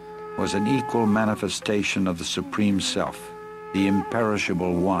insect, was an equal manifestation of the Supreme Self, the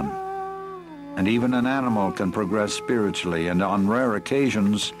imperishable One. And even an animal can progress spiritually and on rare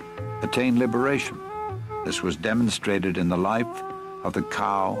occasions attain liberation. This was demonstrated in the life of the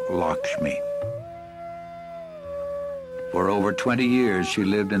cow Lakshmi. For over 20 years she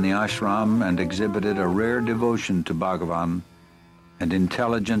lived in the ashram and exhibited a rare devotion to Bhagavan and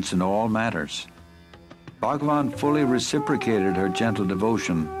intelligence in all matters. Bhagavan fully reciprocated her gentle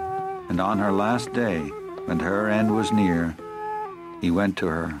devotion, and on her last day, when her end was near, he went to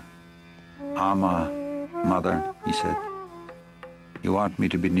her. "Amma, Mother," he said, "you want me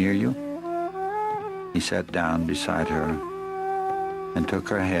to be near you?" He sat down beside her and took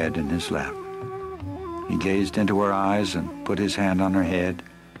her head in his lap. He gazed into her eyes and put his hand on her head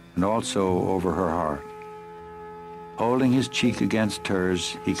and also over her heart. Holding his cheek against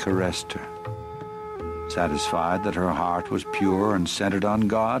hers, he caressed her. Satisfied that her heart was pure and centered on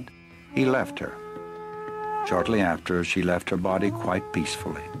God, he left her. Shortly after, she left her body quite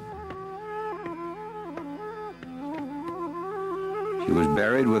peacefully. She was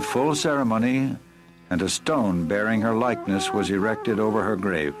buried with full ceremony, and a stone bearing her likeness was erected over her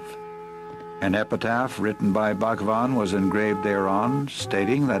grave. An epitaph written by Bhagavan was engraved thereon,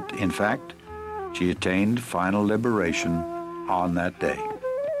 stating that, in fact, she attained final liberation on that day.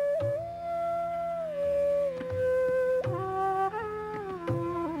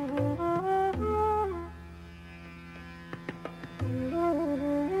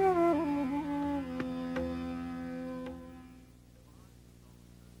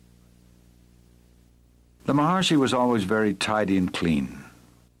 The Maharshi was always very tidy and clean.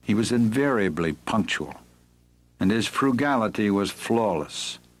 He was invariably punctual, and his frugality was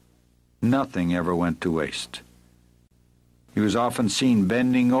flawless. Nothing ever went to waste. He was often seen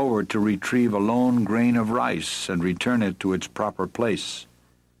bending over to retrieve a lone grain of rice and return it to its proper place.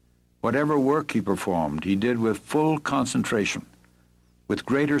 Whatever work he performed, he did with full concentration, with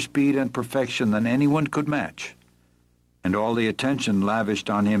greater speed and perfection than anyone could match. And all the attention lavished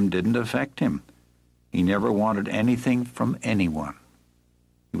on him didn't affect him. He never wanted anything from anyone.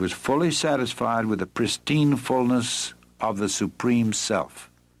 He was fully satisfied with the pristine fullness of the Supreme Self.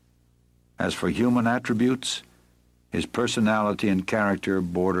 As for human attributes, his personality and character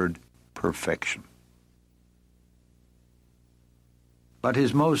bordered perfection. But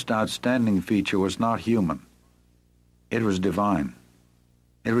his most outstanding feature was not human. It was divine.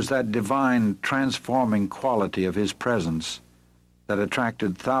 It was that divine, transforming quality of his presence that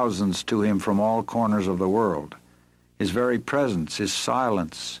attracted thousands to him from all corners of the world. His very presence, his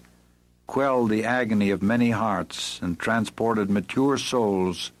silence, quelled the agony of many hearts and transported mature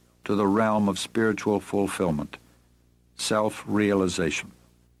souls to the realm of spiritual fulfillment, self-realization.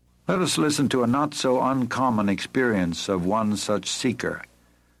 Let us listen to a not so uncommon experience of one such seeker,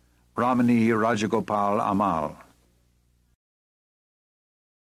 Ramani Rajagopal Amal.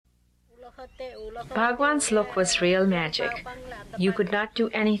 Bhagwan's look was real magic. You could not do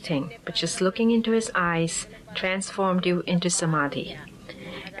anything, but just looking into his eyes transformed you into samadhi.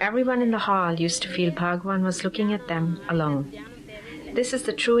 Everyone in the hall used to feel Bhagwan was looking at them alone. This is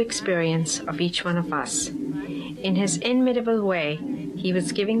the true experience of each one of us. In his inimitable way, he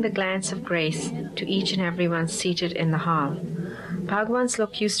was giving the glance of grace to each and every one seated in the hall. Bhagwan's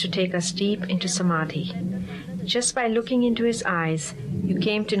look used to take us deep into samadhi. Just by looking into his eyes, you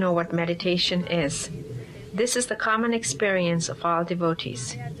came to know what meditation is. This is the common experience of all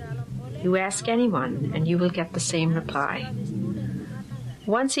devotees. You ask anyone, and you will get the same reply.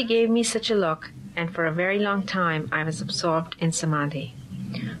 Once he gave me such a look, and for a very long time I was absorbed in samadhi.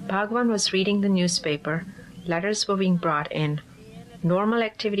 Bhagwan was reading the newspaper, letters were being brought in, normal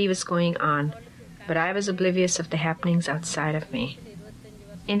activity was going on, but I was oblivious of the happenings outside of me.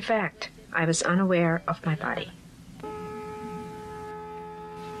 In fact, I was unaware of my body.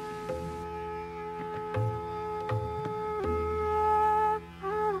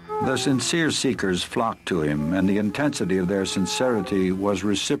 The sincere seekers flocked to him, and the intensity of their sincerity was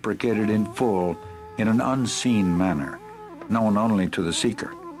reciprocated in full in an unseen manner, known only to the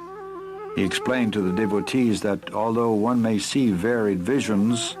seeker. He explained to the devotees that although one may see varied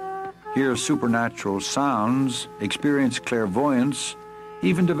visions, hear supernatural sounds, experience clairvoyance,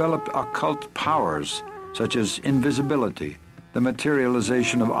 even develop occult powers such as invisibility, the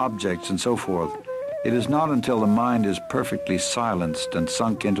materialization of objects, and so forth, it is not until the mind is perfectly silenced and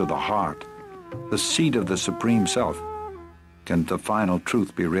sunk into the heart, the seat of the Supreme Self, can the final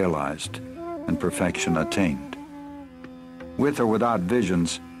truth be realized and perfection attained. With or without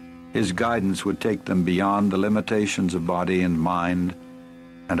visions, his guidance would take them beyond the limitations of body and mind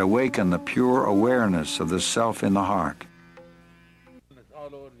and awaken the pure awareness of the Self in the heart.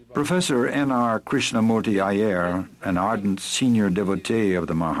 Professor N.R. Krishnamurti Iyer, an ardent senior devotee of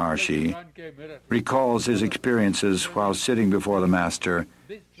the Maharshi, recalls his experiences while sitting before the Master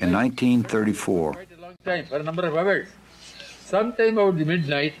in 1934. Quite a long time, for a number of hours. Sometime about the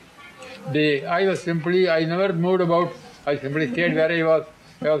midnight, I never moved about. I simply stayed where I was.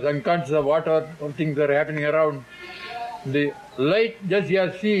 I was unconscious of what things are happening around. The light, just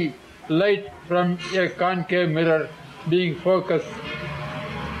you see light from a concave mirror being focused,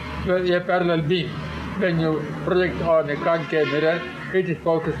 a parallel beam. When you project on a concave mirror, it is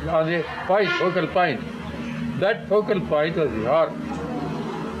focused on a focal point. That focal point was the heart.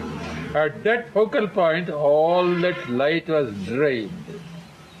 At that focal point, all that light was drained.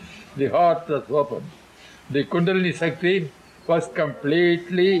 The heart was open. The Kundalini Shakti was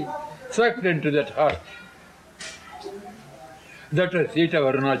completely sucked into that heart. That was seat of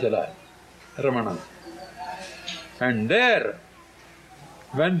Arunachala, Ramana. And there,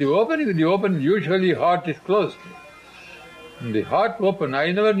 when the open, usually heart is closed. The heart open,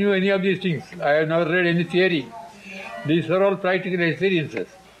 I never knew any of these things. I have never read any theory. These are all practical experiences.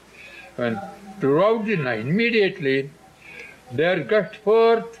 And throughout the night, immediately, there gushed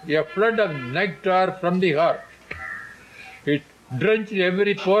forth a flood of nectar from the heart. It drenched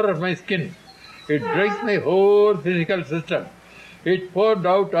every pore of my skin. It drenched my whole physical system. It poured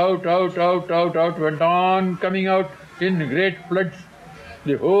out, went on coming out in great floods.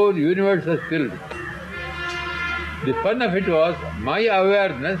 The whole universe was filled. The fun of it was my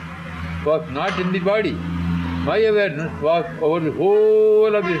awareness was not in the body. My awareness was over the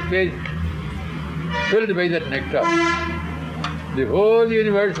whole of the space filled by that nectar. The whole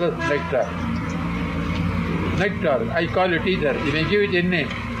universe was nectar. Nectar, I call it ether. You may give it a name,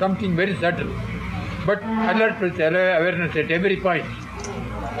 something very subtle, but alert with awareness at every point.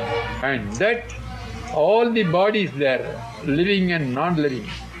 And that all the bodies there, living and non-living,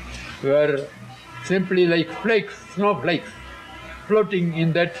 were simply like flakes, snowflakes, floating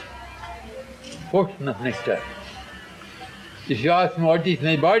in that ocean of nectar. If you ask me what is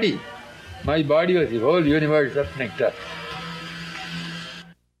my body was the whole universe of nectar.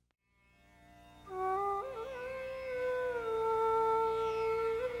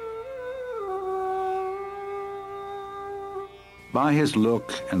 By his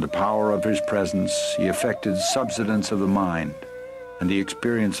look and the power of his presence, he effected subsidence of the mind and the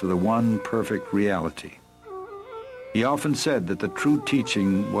experience of the one perfect reality. He often said that the true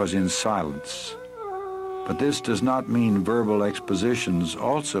teaching was in silence, but this does not mean verbal expositions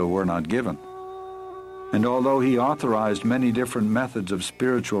also were not given. And although he authorized many different methods of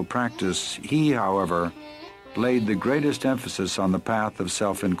spiritual practice, he, however, laid the greatest emphasis on the path of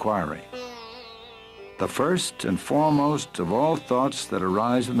self-inquiry. The first and foremost of all thoughts that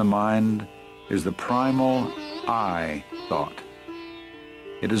arise in the mind is the primal I thought.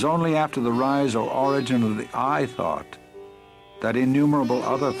 It is only after the rise or origin of the I thought that innumerable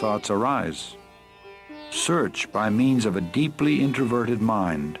other thoughts arise. Search by means of a deeply introverted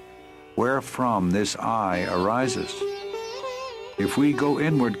mind wherefrom this I arises. If we go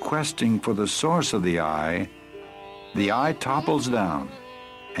inward questing for the source of the I topples down,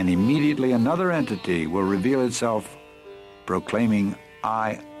 and immediately another entity will reveal itself proclaiming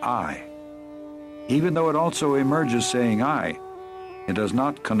I. Even though it also emerges saying I, it does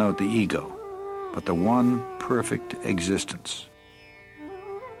not connote the ego, but the one perfect existence.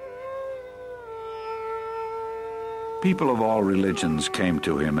 People of all religions came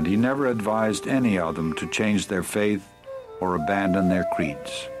to him, and he never advised any of them to change their faith or abandon their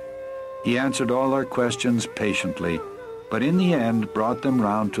creeds. He answered all their questions patiently, but in the end brought them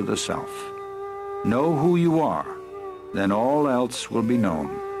round to the self. Know who you are, then all else will be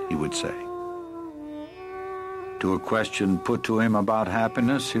known, he would say. To a question put to him about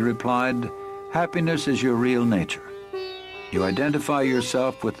happiness, he replied, happiness is your real nature. You identify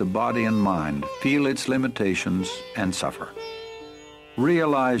yourself with the body and mind, feel its limitations, and suffer.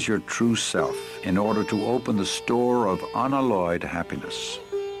 Realize your true self in order to open the store of unalloyed happiness.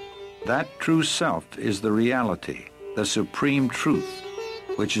 That true self is the reality, the supreme truth,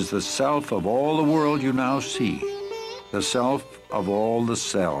 which is the self of all the world you now see, the self of all the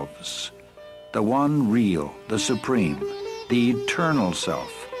selves, the one real, the supreme, the eternal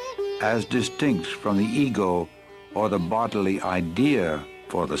self, as distinct from the ego or the bodily idea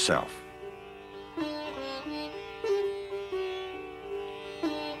for the self.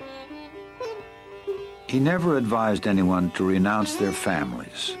 He never advised anyone to renounce their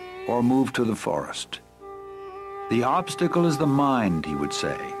families or move to the forest. The obstacle is the mind, he would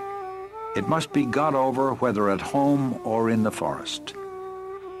say. It must be got over whether at home or in the forest.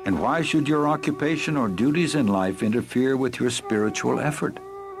 And why should your occupation or duties in life interfere with your spiritual effort?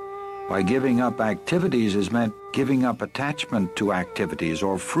 By giving up activities is meant giving up attachment to activities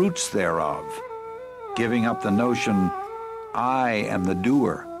or fruits thereof, giving up the notion, I am the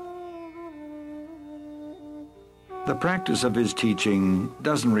doer. The practice of his teaching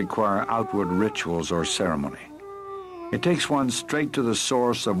doesn't require outward rituals or ceremony. It takes one straight to the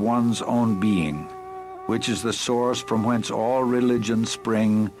source of one's own being, which is the source from whence all religions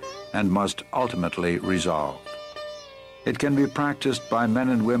spring and must ultimately resolve. It can be practiced by men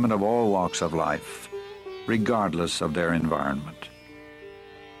and women of all walks of life, regardless of their environment.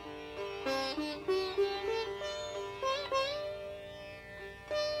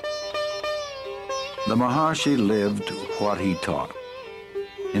 The Maharshi lived what he taught.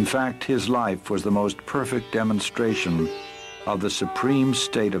 In fact, his life was the most perfect demonstration of the supreme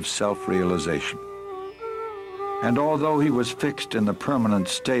state of self-realization. And although he was fixed in the permanent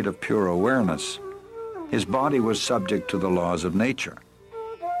state of pure awareness, his body was subject to the laws of nature.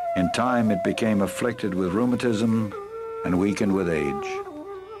 In time, it became afflicted with rheumatism and weakened with age.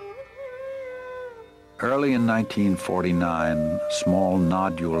 Early in 1949, a small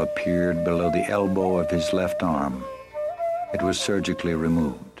nodule appeared below the elbow of his left arm. it was surgically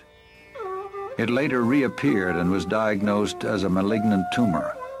removed. It later reappeared and was diagnosed as a malignant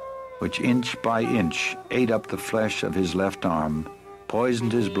tumor, which inch by inch ate up the flesh of his left arm,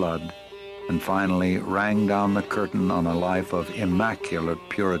 poisoned his blood, and finally rang down the curtain on a life of immaculate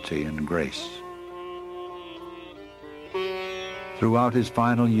purity and grace. Throughout his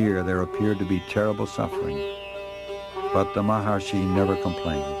final year, there appeared to be terrible suffering, but the Maharshi never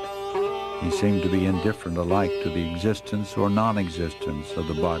complained. He seemed to be indifferent alike to the existence or non-existence of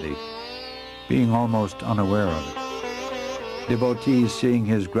the body, being almost unaware of it. Devotees, seeing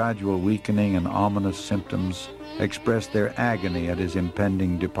his gradual weakening and ominous symptoms, expressed their agony at his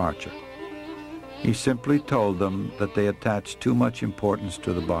impending departure. He simply told them that they attached too much importance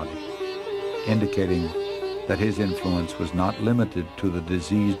to the body, indicating that his influence was not limited to the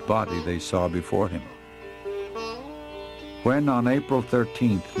diseased body they saw before him. When on April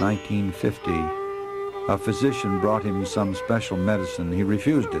 13, 1950, a physician brought him some special medicine, he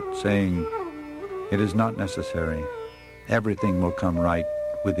refused it, saying, "It is not necessary. Everything will come right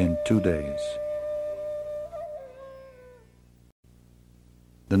within 2 days."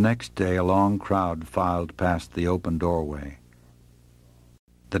 The next day, a long crowd filed past the open doorway.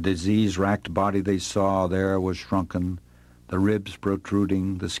 The disease-racked body they saw there was shrunken, the ribs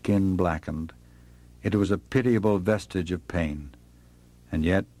protruding, the skin blackened. It was a pitiable vestige of pain. And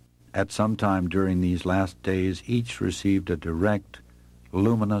yet, at some time during these last days, each received a direct,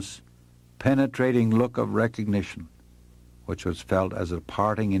 luminous, penetrating look of recognition, which was felt as a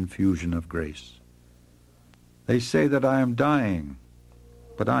parting infusion of grace. "They say that I am dying,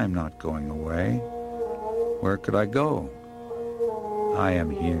 but I am not going away. Where could I go? I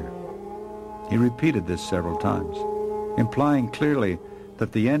am here." He repeated this several times, implying clearly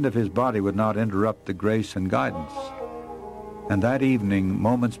that the end of his body would not interrupt the grace and guidance. And that evening,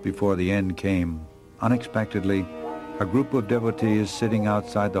 moments before the end came, unexpectedly, a group of devotees sitting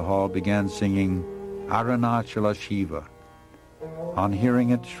outside the hall began singing Arunachala Shiva. On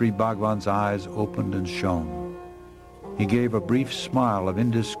hearing it, Sri Bhagavan's eyes opened and shone. He gave a brief smile of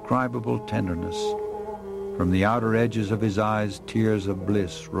indescribable tenderness. From the outer edges of his eyes, tears of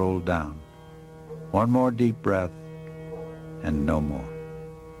bliss rolled down. One more deep breath, and no more.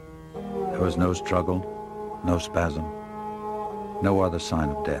 There was no struggle, no spasm, no other sign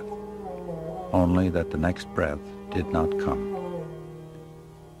of death, only that the next breath did not come.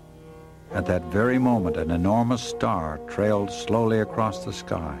 At that very moment, an enormous star trailed slowly across the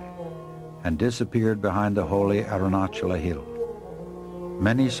sky and disappeared behind the holy Arunachala hill.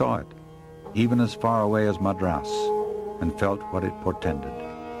 Many saw it, even as far away as Madras, and felt what it portended.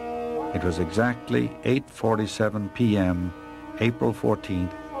 It was exactly 8:47 p.m., April 14,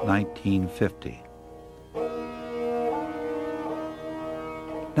 1950.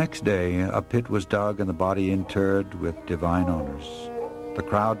 Next day, a pit was dug and the body interred with divine honors. The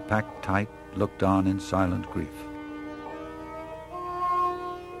crowd, packed tight, looked on in silent grief.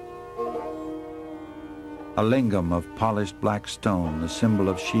 A lingam of polished black stone, the symbol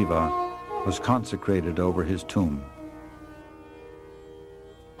of Shiva, was consecrated over his tomb.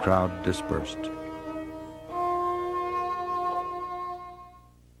 Crowd dispersed.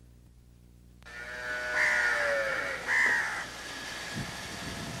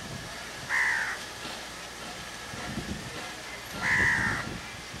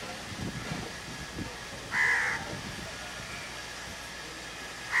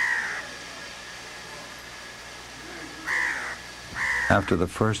 After the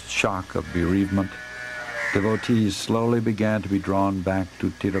first shock of bereavement, devotees slowly began to be drawn back to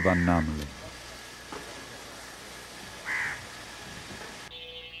Tiruvannamalai.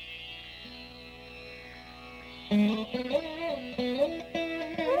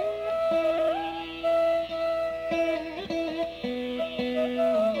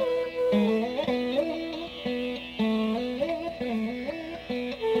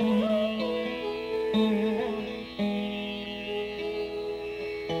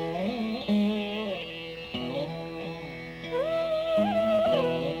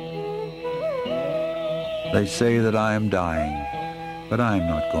 They say that I am dying, but I am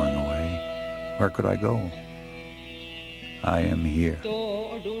not going away. Where could I go? I am here.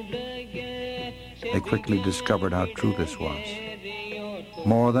 They quickly discovered how true this was.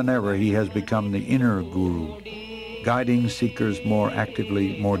 More than ever, he has become the inner guru, guiding seekers more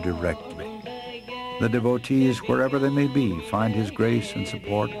actively, more directly. The devotees, wherever they may be, find his grace and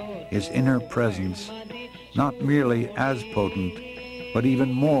support, his inner presence, not merely as potent, but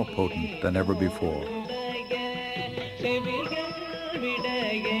even more potent than ever before.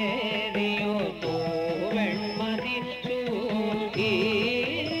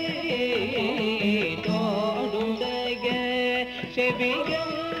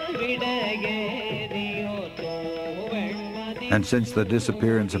 And since the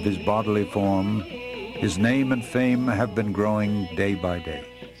disappearance of his bodily form, his name and fame have been growing day by day.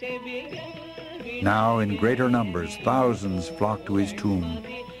 Now, in greater numbers, thousands flock to his tomb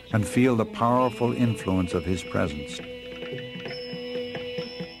and feel the powerful influence of his presence.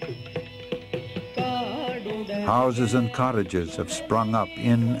 Houses and cottages have sprung up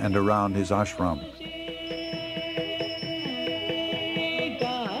in and around his ashram.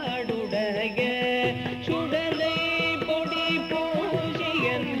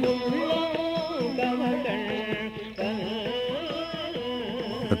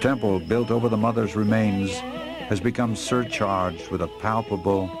 The temple built over the mother's remains has become surcharged with a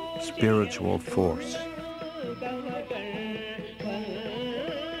palpable spiritual force.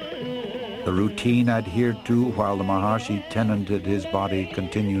 The routine adhered to while the Maharshi tenanted his body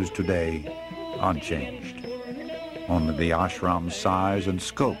continues today unchanged. Only the ashram's size and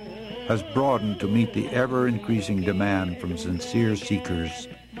scope has broadened to meet the ever-increasing demand from sincere seekers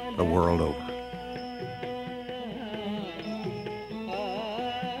the world over.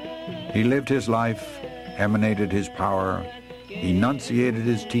 He lived his life, emanated his power, enunciated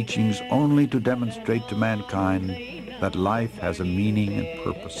his teachings only to demonstrate to mankind that life has a meaning and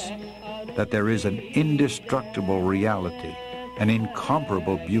purpose, that there is an indestructible reality, an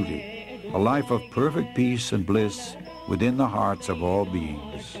incomparable beauty, a life of perfect peace and bliss within the hearts of all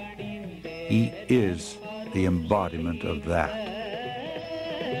beings. He is the embodiment of that.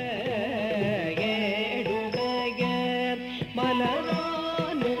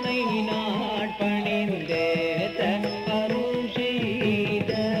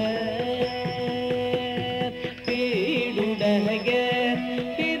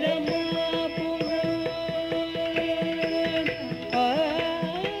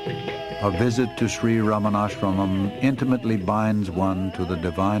 A visit to Sri Ramanashramam intimately binds one to the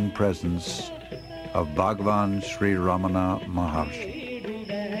divine presence of Bhagavan Sri Ramana Maharshi.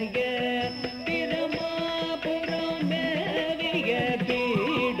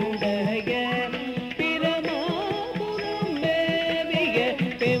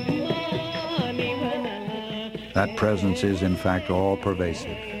 That presence is, in fact,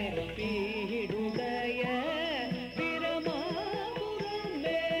 all-pervasive.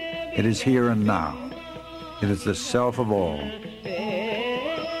 It is here and now. It is the self of all.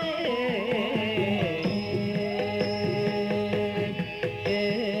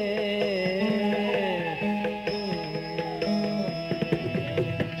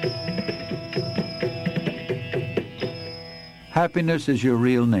 Happiness is your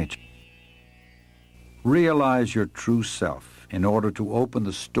real nature. Realize your true self in order to open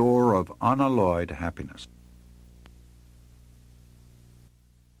the store of unalloyed happiness.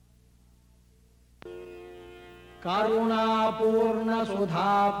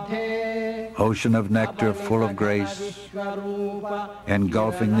 Ocean of nectar full of grace,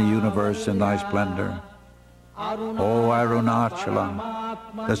 engulfing the universe in thy splendor. O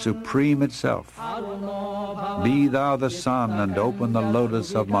Arunachala, the Supreme itself, be thou the sun and open the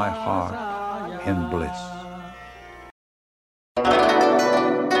lotus of my heart in bliss.